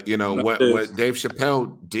 But, you know, what Dave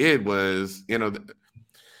Chappelle did was, you know,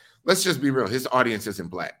 let's just be real. His audience isn't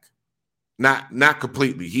Black. Not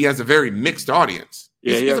completely. He has a very mixed audience.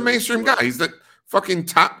 Yeah, he's a mainstream guy. He's the fucking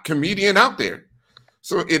top comedian out there.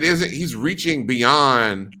 So it isn't, he's reaching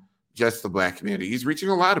beyond just the Black community. He's reaching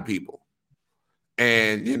a lot of people.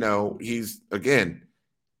 And, you know, he's, again,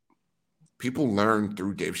 people learn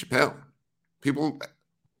through Dave Chappelle.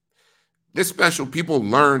 This special, people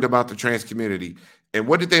learned about the trans community. And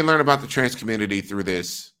what did they learn about the trans community through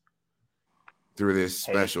this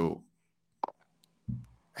special?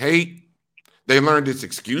 Hate. They learned it's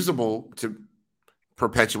excusable to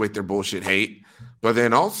perpetuate their bullshit hate. But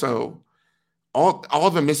then also,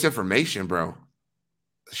 all the misinformation, bro.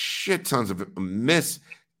 Shit tons of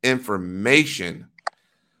misinformation.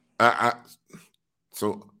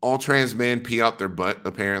 So all trans men pee out their butt,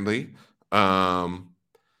 apparently. Wow.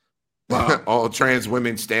 All trans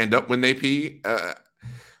women stand up when they pee.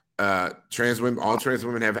 All trans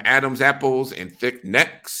women have Adam's apples and thick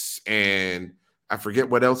necks. And I forget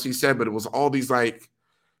what else he said, but it was all these like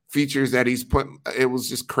features that he's put. It was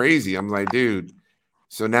just crazy. I'm like, dude.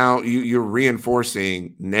 So now you're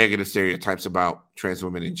reinforcing negative stereotypes about trans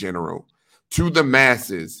women in general to the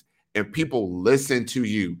masses, and people listen to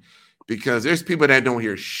you because there's people that don't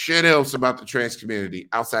hear shit else about the trans community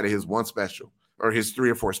outside of his one special or his 3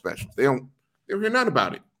 or 4 specials. They hear none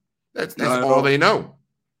about it. That's all they know.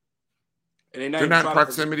 And they're not in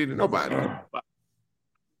proximity to nobody.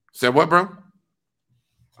 Said what, bro?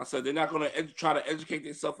 I said they're not going to try to educate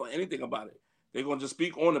themselves on anything about it. They're going to just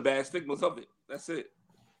speak on the bad stigmas of it. That's it.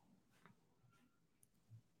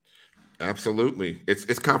 Absolutely.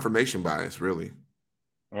 It's confirmation bias, really.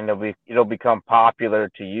 And it'll become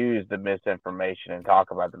popular to use the misinformation and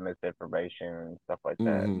talk about the misinformation and stuff like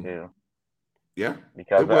that too. Yeah.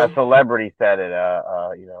 Because a celebrity said it,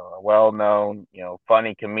 you know, a well-known, you know,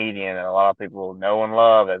 funny comedian and a lot of people know and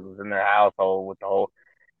love that was in their household with the whole,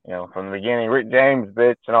 you know, from the beginning, Rick James,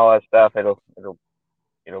 bitch, and all that stuff. It'll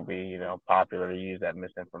be, you know, popular to use that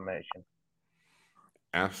misinformation.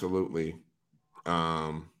 Absolutely.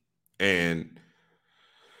 And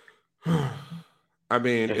I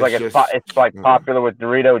mean, it's like popular with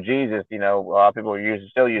Dorito Jesus. You know, a lot of people are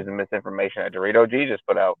still using misinformation that Dorito Jesus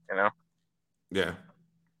put out. You know. Yeah.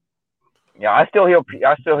 Yeah, I still hear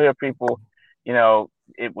people. You know,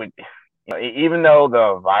 it would. You know, even though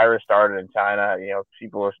the virus started in China, you know,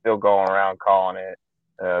 people are still going around calling it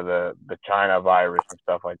the China virus and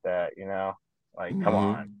stuff like that. You know, like come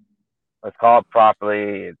on. Let's call it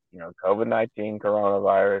properly. It's, you know, COVID-19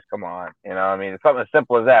 coronavirus. Come on. You know, I mean, it's something as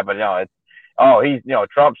simple as that, but, you know, he's, you know,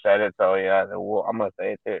 Trump said it. So, yeah, well, I'm going to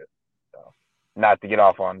say it too. So, not to get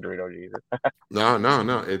off on Dorito Jesus.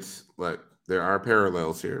 No. It's like there are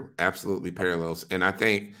parallels here. Absolutely parallels. And I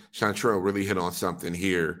think Chantrell really hit on something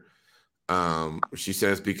here. She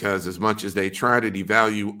says, because as much as they try to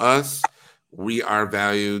devalue us, we are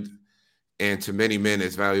valued. And to many men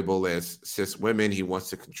as valuable as cis women, he wants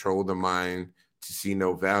to control the mind to see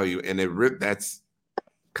no value. And that's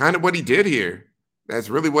kind of what he did here. That's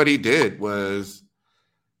really what he did was,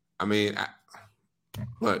 I mean,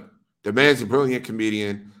 look, the man's a brilliant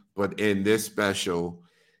comedian, but in this special,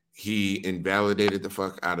 he invalidated the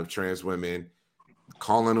fuck out of trans women,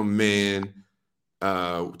 calling them men,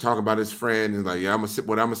 talking about his friend, and like, yeah,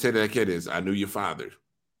 what I'm gonna say to that kid is, I knew your father.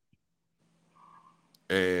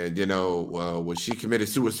 And when she committed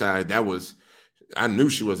suicide, I knew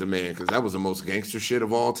she was a man because that was the most gangster shit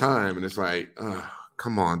of all time. And it's like,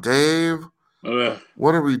 come on, Dave.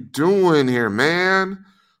 What are we doing here, man?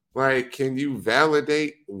 Like, can you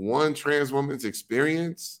validate one trans woman's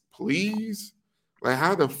experience, please? Like,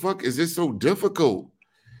 how the fuck is this so difficult?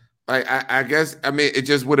 Like, I guess, it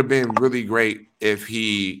just would have been really great if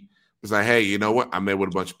he was like, hey, you know what? I met with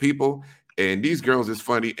a bunch of people, and these girls is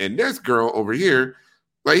funny, and this girl over here,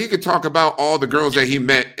 like, he could talk about all the girls that he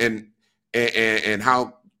met and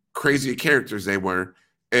how crazy characters they were,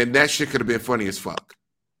 and that shit could have been funny as fuck.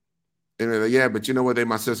 And they're like, yeah, but you know what? They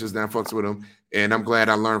my sisters now fucks with them, and I'm glad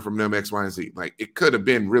I learned from them X, Y, and Z. Like, it could have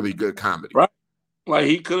been really good comedy, right? Like,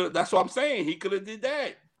 he could have. That's what I'm saying. He could have did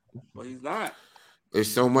that, but he's not. There's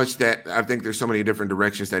so much that I think there's so many different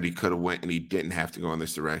directions that he could have went, and he didn't have to go in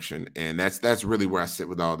this direction. And that's really where I sit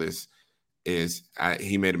with all this.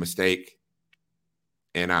 He made a mistake,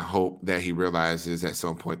 and I hope that he realizes at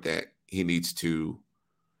some point that he needs to.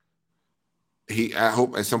 I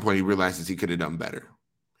hope at some point he realizes he could have done better.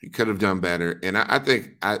 He could have done better, and I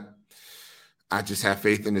think I just have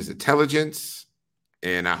faith in his intelligence,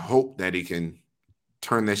 and I hope that he can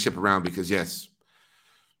turn that ship around because yes,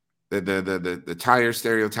 the tire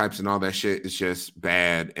stereotypes and all that shit is just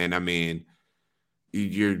bad. And I mean,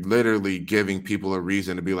 you're literally giving people a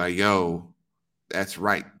reason to be like, yo, that's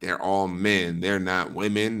right. They're all men. They're not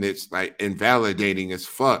women. It's like invalidating as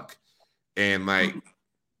fuck. And like,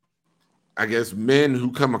 I guess men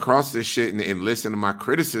who come across this shit and listen to my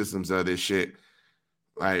criticisms of this shit,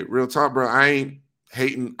 like real talk, bro, I ain't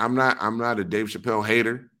hating. I'm not a Dave Chappelle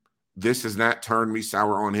hater. This has not turned me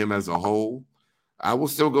sour on him as a whole. I will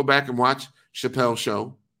still go back and watch Chappelle's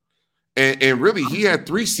show. And really, he had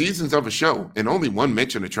 3 seasons of a show and only one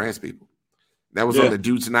mention of trans people. That was on the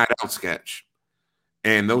Dude's Night Out sketch.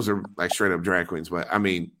 And those are like straight up drag queens. But I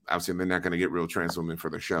mean, obviously, they're not going to get real trans women for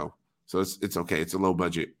the show. So it's okay. It's a low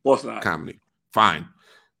budget comedy. Fine.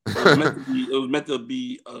 It was meant to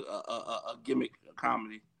be a gimmick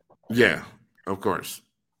comedy. Yeah, of course.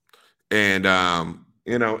 And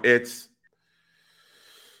it's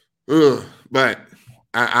but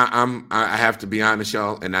I have to be honest,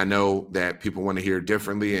 y'all, and I know that people want to hear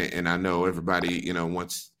differently, and I know everybody,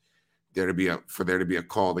 wants there to be a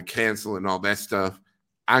call to cancel and all that stuff.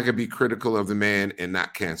 I could be critical of the man and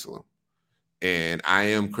not cancel him. And I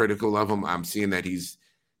am critical of him. I'm seeing that he's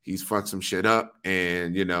fucked some shit up.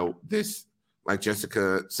 And, this, like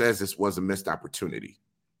Jessica says, this was a missed opportunity.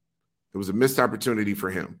 It was a missed opportunity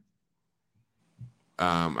for him.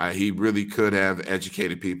 He really could have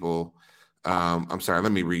educated people. I'm sorry,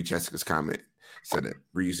 let me read Jessica's comment. Said it,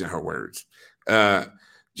 reusing her words.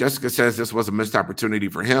 Jessica says this was a missed opportunity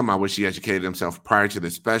for him. I wish he educated himself prior to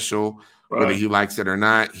the special. Right. Whether he likes it or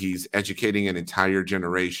not, he's educating an entire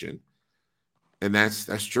generation. And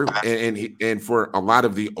that's true. And for a lot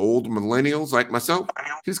of the old millennials like myself,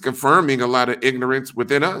 he's confirming a lot of ignorance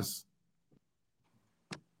within us.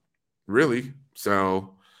 Really.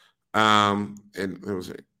 So, and it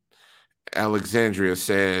was Alexandria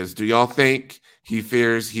says, do y'all think he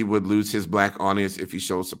fears he would lose his Black audience if he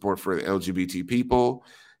shows support for the LGBT people?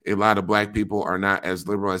 A lot of Black people are not as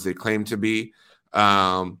liberal as they claim to be.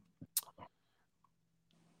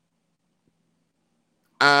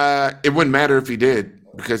 It wouldn't matter if he did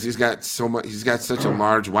because he's got such a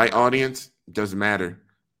large white audience. It doesn't matter.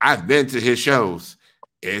 I've been to his shows.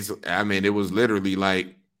 It was literally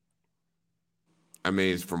like,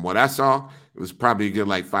 from what I saw, it was probably a good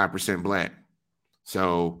like 5% Black.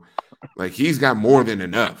 So like he's got more than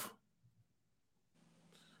enough.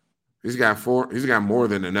 He's got more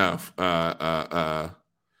than enough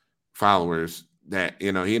followers that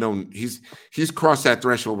he's crossed that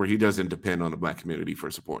threshold where he doesn't depend on the Black community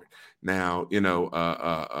for support. Now,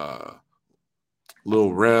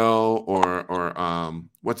 Lil Rel or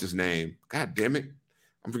what's his name? God damn it.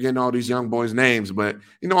 I'm forgetting all these young boys' names, but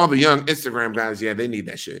all the young Instagram guys, yeah, they need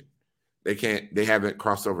that shit. They haven't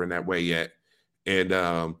crossed over in that way yet. And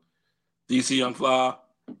DC Young Fly.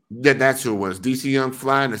 That's who it was. DC Young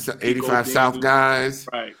Fly and the 85 South guys.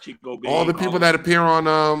 Right. Chico Big, all the people that appear on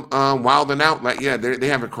Wild and Out, like, yeah, they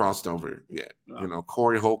haven't crossed over yet. No.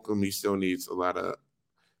 Corey Holcomb, he still needs a lot of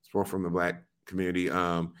support from the Black community.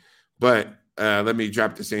 But let me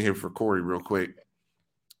drop this in here for Corey real quick.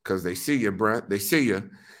 Because they see you, bruh. They see you.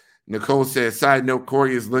 Nicole says, side note,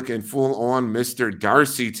 Corey is looking full on Mr.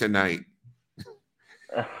 Darcy tonight.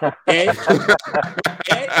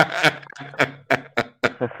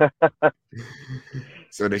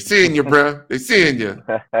 So they seeing you, bruh. They seeing you.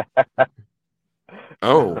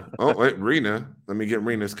 Oh, wait, Rena. Let me get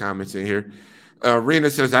Rena's comments in here. Rena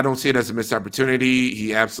says, I don't see it as a missed opportunity.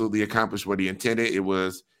 He absolutely accomplished what he intended. It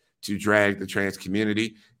was to drag the trans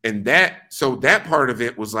community. And that part of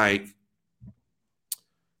it was like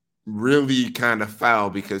really kind of foul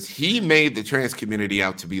because he made the trans community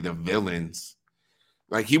out to be the villains.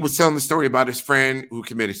 Like he was telling the story about his friend who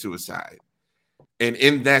committed suicide. And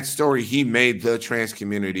in that story, he made the trans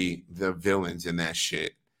community the villains in that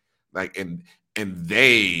shit. Like, and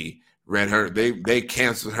they read her, they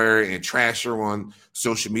canceled her and trashed her on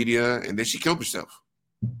social media, and then she killed herself.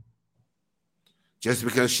 Just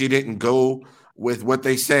because she didn't go with what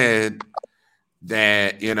they said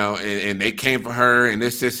that, you know, and they came for her and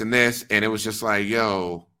this, and this, and it was just like,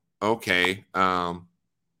 yo, okay. That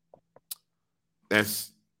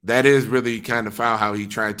is really kind of foul how he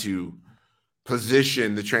tried to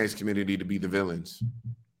position the trans community to be the villains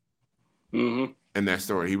in that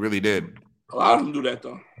story. He really did. A lot of them do that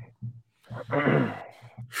though.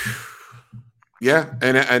 Yeah,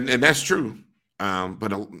 and that's true.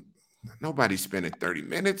 But nobody's spending 30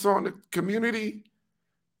 minutes on the community.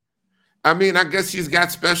 I mean, I guess he's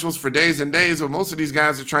got specials for days and days, but most of these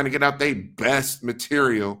guys are trying to get out their best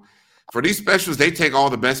material. For these specials, they take all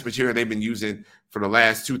the best material they've been using for the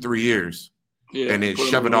last 2-3 years. Yeah, and then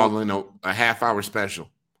shove it all in a half-hour special.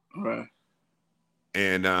 Right.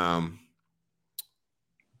 And hold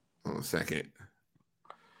on a second.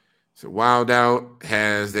 So Wild Out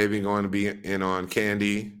they be going to be in on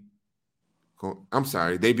Candy. I'm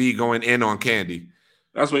sorry, they be going in on Candy.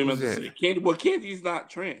 That's what you meant to say. Candy. Well, Candy's not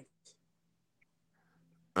trans.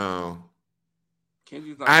 Oh.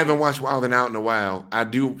 Candy's not. I haven't watched Wild and Out in a while. I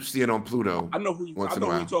do see it on Pluto. I know who you're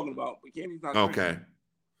talking about, but Candy's not trans. Okay.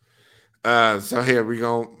 So here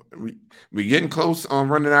we getting close on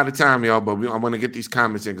running out of time, y'all. But I want to get these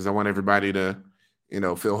comments in because I want everybody to,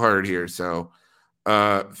 feel heard here. So,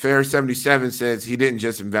 Fair77 says he didn't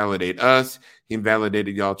just invalidate us; he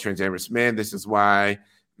invalidated y'all transgenderous men. This is why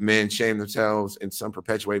men shame themselves and some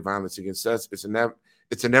perpetuate violence against us. It's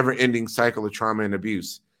a never-ending cycle of trauma and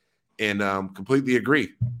abuse. And completely agree.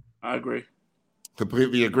 I agree.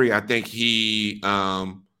 Completely agree. I think he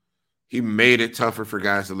made it tougher for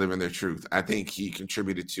guys to live in their truth. I think he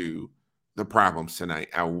contributed to the problems tonight.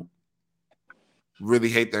 I really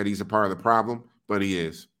hate that he's a part of the problem, but he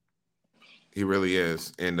is. He really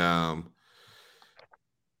is. And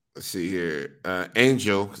let's see here.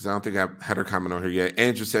 Angel, because I don't think I've had her comment on her yet.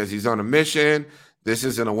 Angel says he's on a mission. This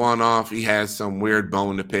isn't a one-off. He has some weird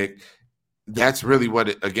bone to pick. That's really what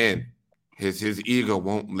his ego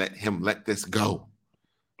won't let him let this go.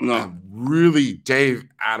 No, really, Dave.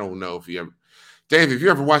 I don't know if you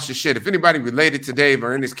ever watch this shit. If anybody related to Dave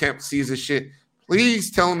or in his camp sees this shit,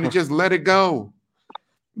 please tell him to just let it go.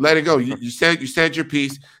 Let it go. You said your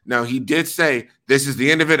piece. Now he did say this is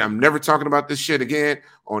the end of it. I'm never talking about this shit again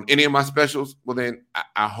on any of my specials. Well, then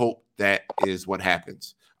I hope that is what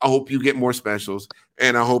happens. I hope you get more specials,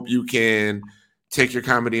 and I hope you can take your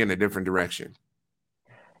comedy in a different direction.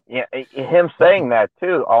 Yeah, him saying that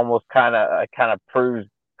too almost kind of proves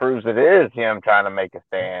it is him trying to make a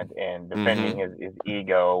stand and defending his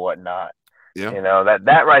ego or whatnot. Yeah,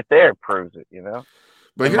 that right there proves it.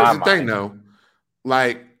 But here's the thing, though.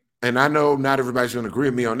 Like, and I know not everybody's going to agree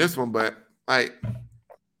with me on this one, but like,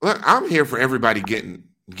 look, I'm here for everybody getting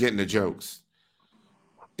the jokes.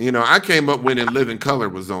 I came up when In Living Color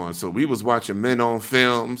was on, so we was watching Men on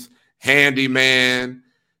Films, Handyman.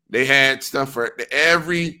 They had stuff for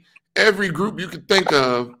every group you could think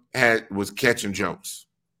of was catching jokes.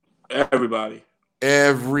 Everybody,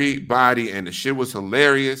 and the shit was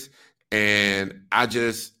hilarious. And I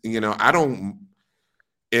just, I don't.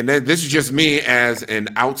 And then this is just me as an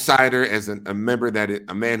outsider, as a member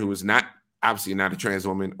a man who is obviously not a trans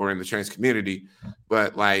woman or in the trans community,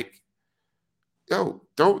 but like, yo,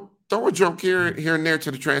 throw a joke here and there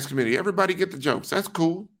to the trans community. Everybody get the jokes. That's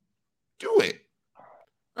cool. Do it.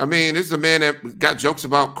 I mean, this is a man that got jokes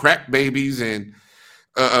about crack babies and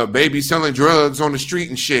babies selling drugs on the street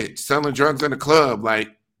and shit, selling drugs in a club.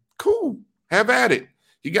 Like, cool. Have at it.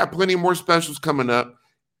 He got plenty more specials coming up.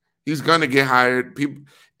 He's gonna get hired. People,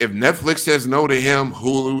 if Netflix says no to him,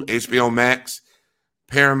 Hulu, HBO Max,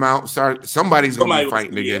 Paramount, somebody's gonna be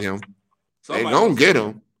fighting to get him. They're gonna get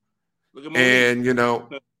him. And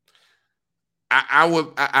I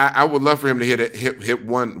would love for him to hit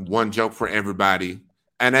one joke for everybody.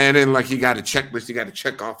 And then like he got a checklist, he got to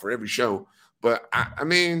check off for every show. But I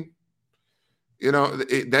mean,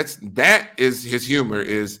 that is his humor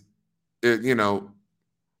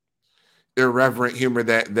irreverent humor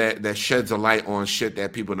that sheds a light on shit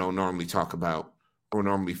that people don't normally talk about or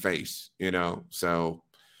normally face, So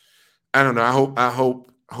I don't know.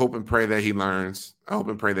 I hope and pray that he learns. I hope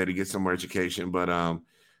and pray that he gets some more education. But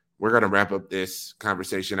we're gonna wrap up this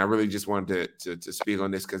conversation. I really just wanted to speak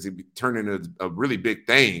on this because it turned into a really big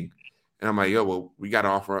thing. And I'm like, yo, well, we got to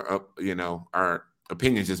offer up, our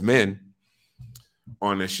opinions as men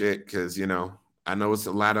on this shit because, I know it's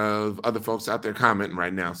a lot of other folks out there commenting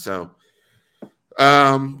right now. So,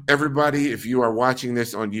 everybody, if you are watching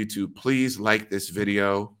this on YouTube, please like this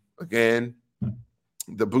video. Again,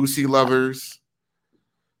 the Boosie lovers,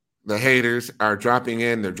 the haters are dropping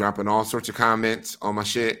in. They're dropping all sorts of comments on my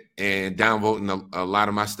shit and downvoting a lot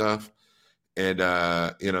of my stuff. And,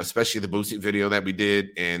 especially the Boosie video that we did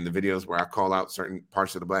and the videos where I call out certain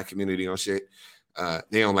parts of the Black community on shit.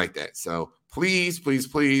 They don't like that. So please, please,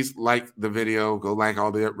 please like the video. Go like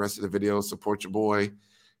all the rest of the videos. Support your boy.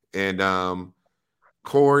 And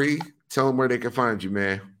Corey, tell them where they can find you,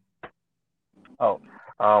 man.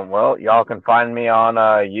 Well, y'all can find me on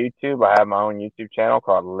YouTube. I have my own YouTube channel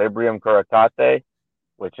called Librium Curitate,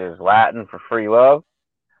 which is Latin for free love.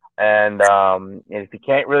 And if you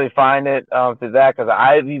can't really find it through that, because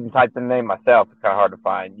I've even typed the name myself, it's kind of hard to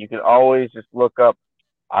find. You can always just look up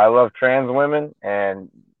 "I love trans women,"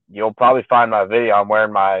 and you'll probably find my video. I'm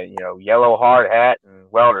wearing my yellow hard hat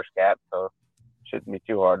and welder's cap, so it shouldn't be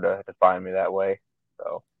too hard to find me that way.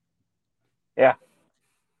 So yeah,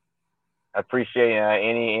 I appreciate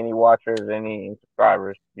any watchers, any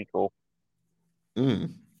subscribers. Be cool.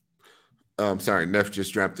 Sorry, Neff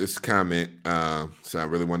just dropped this comment, so I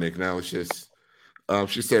really want to acknowledge this.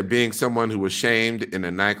 She said, being someone who was shamed in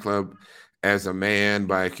a nightclub as a man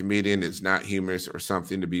by a comedian is not humorous or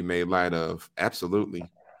something to be made light of. Absolutely.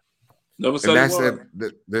 Never said and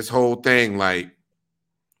that's this whole thing, like,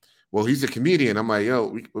 well, he's a comedian. I'm like,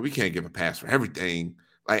 yo, we can't give a pass for everything.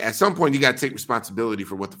 Like, at some point, you got to take responsibility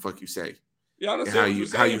for what the fuck you say. Yeah, I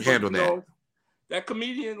understand how you handle that. That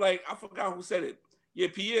comedian, like, I forgot who said it. Yeah,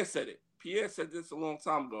 Pierre said it. Pierre said this a long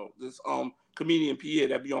time ago. This comedian Pierre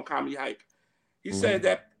that be on Comedy Hype. He said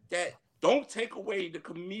that don't take away the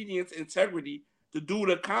comedian's integrity to do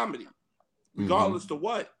the comedy, regardless to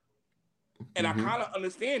what. And I kind of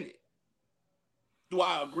understand it. Do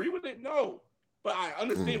I agree with it? No. But I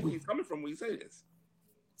understand where he's coming from when he says this.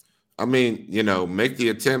 I mean, make the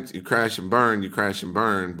attempt, you crash and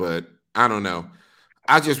burn, but I don't know.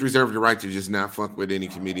 I just reserve the right to just not fuck with any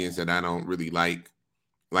comedians that I don't really like.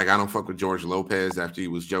 Like, I don't fuck with George Lopez after he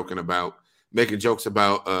was making jokes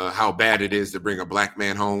about how bad it is to bring a black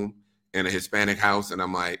man home in a Hispanic house. And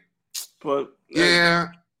I'm like, yeah,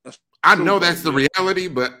 I know that's the reality,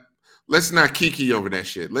 but let's not kiki over that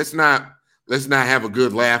shit. Let's not have a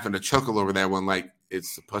good laugh and a chuckle over that one like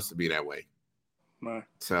it's supposed to be that way. Right.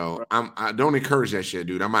 So I don't encourage that shit,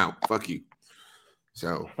 dude. I'm out. Fuck you.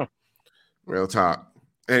 So real talk.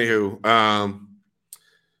 Anywho,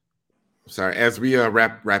 sorry, as we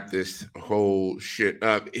wrap this whole shit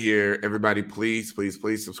up here, everybody, please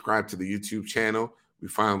subscribe to the YouTube channel. We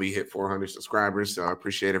finally hit 400 subscribers, so I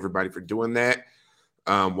appreciate everybody for doing that.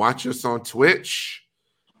 Watch us on Twitch.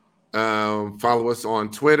 Follow us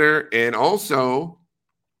on Twitter, and also,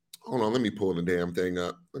 hold on, let me pull the damn thing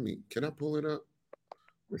up. Can I pull it up?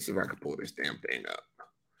 Let's see if I can pull this damn thing up.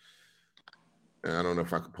 I don't know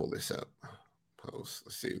if I can pull this up. Post.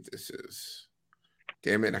 Let's see if this is.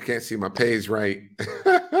 Damn it, I can't see my page right.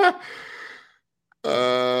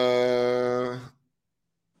 There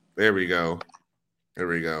we go.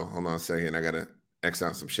 Hold on a second. I gotta X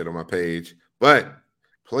out some shit on my page. But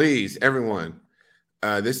please, everyone,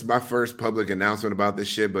 this is my first public announcement about this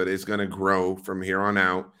shit, but it's gonna grow from here on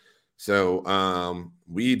out. So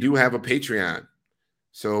we do have a Patreon.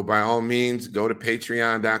 So by all means, go to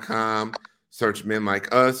patreon.com, search Men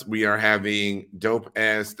Like Us. We are having dope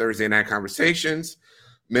ass Thursday night conversations,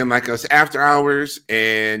 Men Like Us after hours.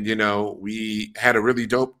 And, we had a really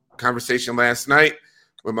dope conversation last night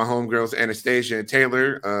with my homegirls, Anastasia and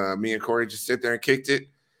Taylor. Me and Corey just sit there and kicked it.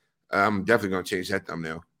 I'm definitely going to change that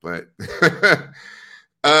thumbnail, but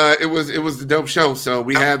it was a dope show. So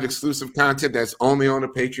we have exclusive content that's only on the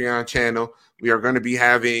Patreon channel. We are going to be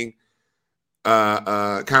having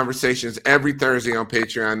conversations every Thursday on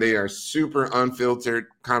Patreon. They are super unfiltered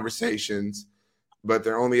conversations, but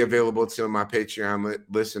they're only available to my Patreon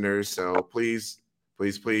listeners. So please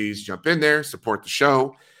jump in there, support the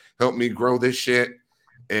show, help me grow this shit.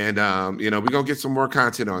 And, we're going to get some more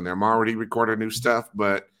content on there. I'm already recording new stuff,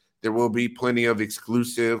 but there will be plenty of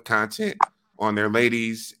exclusive content on there,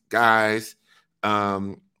 ladies, guys.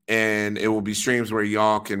 And it will be streams where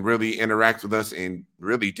y'all can really interact with us and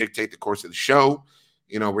really dictate the course of the show.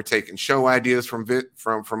 We're taking show ideas from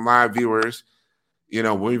live viewers,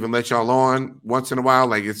 we'll even let y'all on once in a while.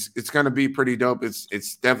 Like it's gonna be pretty dope.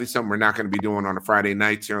 It's definitely something we're not gonna be doing on a Friday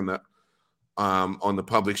nights here on the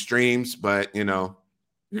public streams, but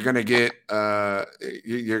you're gonna get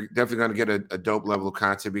you're definitely gonna get a dope level of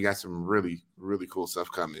content. We got some really, really cool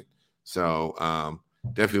stuff coming. So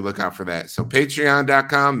definitely look out for that. So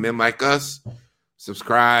patreon.com, men like us,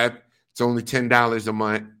 subscribe. It's only $10 a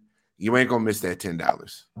month. You ain't gonna miss that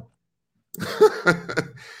 $10.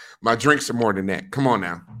 My drinks are more than that. Come on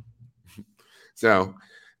now. So,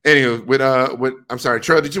 anyway, with I'm sorry,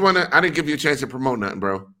 Trell, did you want to? I didn't give you a chance to promote nothing,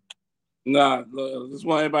 bro. Nah, just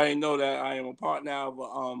want everybody to know that I am a part now of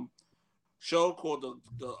a show called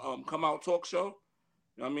the Come Out Talk Show.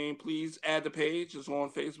 You know what I mean? Please add the page. It's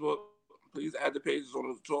on Facebook. Please add the page. It's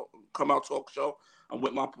on the Come Out Talk Show. I'm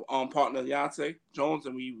with my partner Yonsei Jones,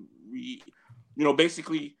 and we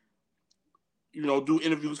basically do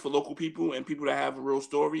interviews for local people and people that have a real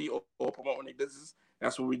story or promoting their business.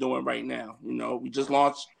 That's what we're doing right now. We just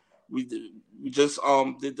launched. We just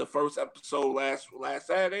did the first episode last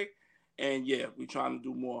Saturday, and yeah, we're trying to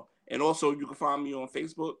do more. And also, you can find me on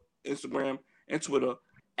Facebook, Instagram, and Twitter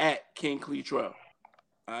at King Cleatrell.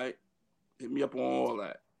 All right, hit me up on all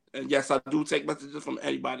that. And yes, I do take messages from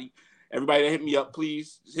anybody. Everybody that hit me up,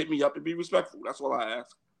 please just hit me up and be respectful. That's all I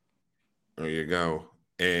ask. There you go.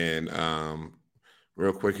 And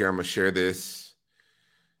real quick here, I'm gonna share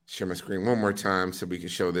my screen one more time so we can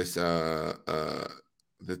show this the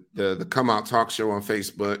Come Out Talk Show on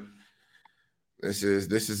Facebook. This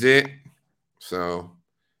is it. So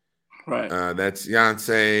right. That's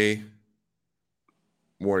Yonsei,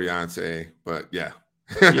 more Yonsei, but yeah.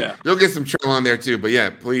 Yeah. You'll get some Trell on there too. But yeah,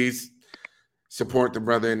 please support the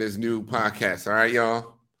brother in his new podcast. All right,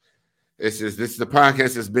 y'all. This is the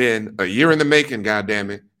podcast that's been a year in the making,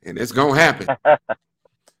 goddamn it, and it's gonna happen.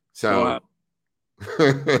 So,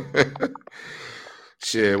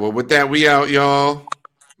 shit. Well, with that, we out, y'all.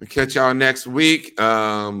 We catch y'all next week.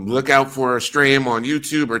 Look out for a stream on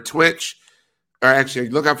YouTube or Twitch, or actually,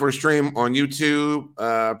 look out for a stream on YouTube.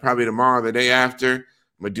 Probably tomorrow, or the day after.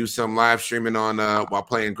 I'm gonna do some live streaming on while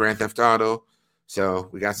playing Grand Theft Auto. So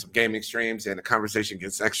we got some gaming streams, and the conversation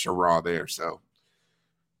gets extra raw there. So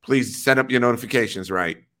please set up your notifications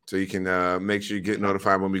right so you can make sure you get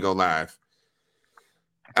notified when we go live.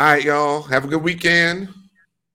 All right, y'all. Have a good weekend.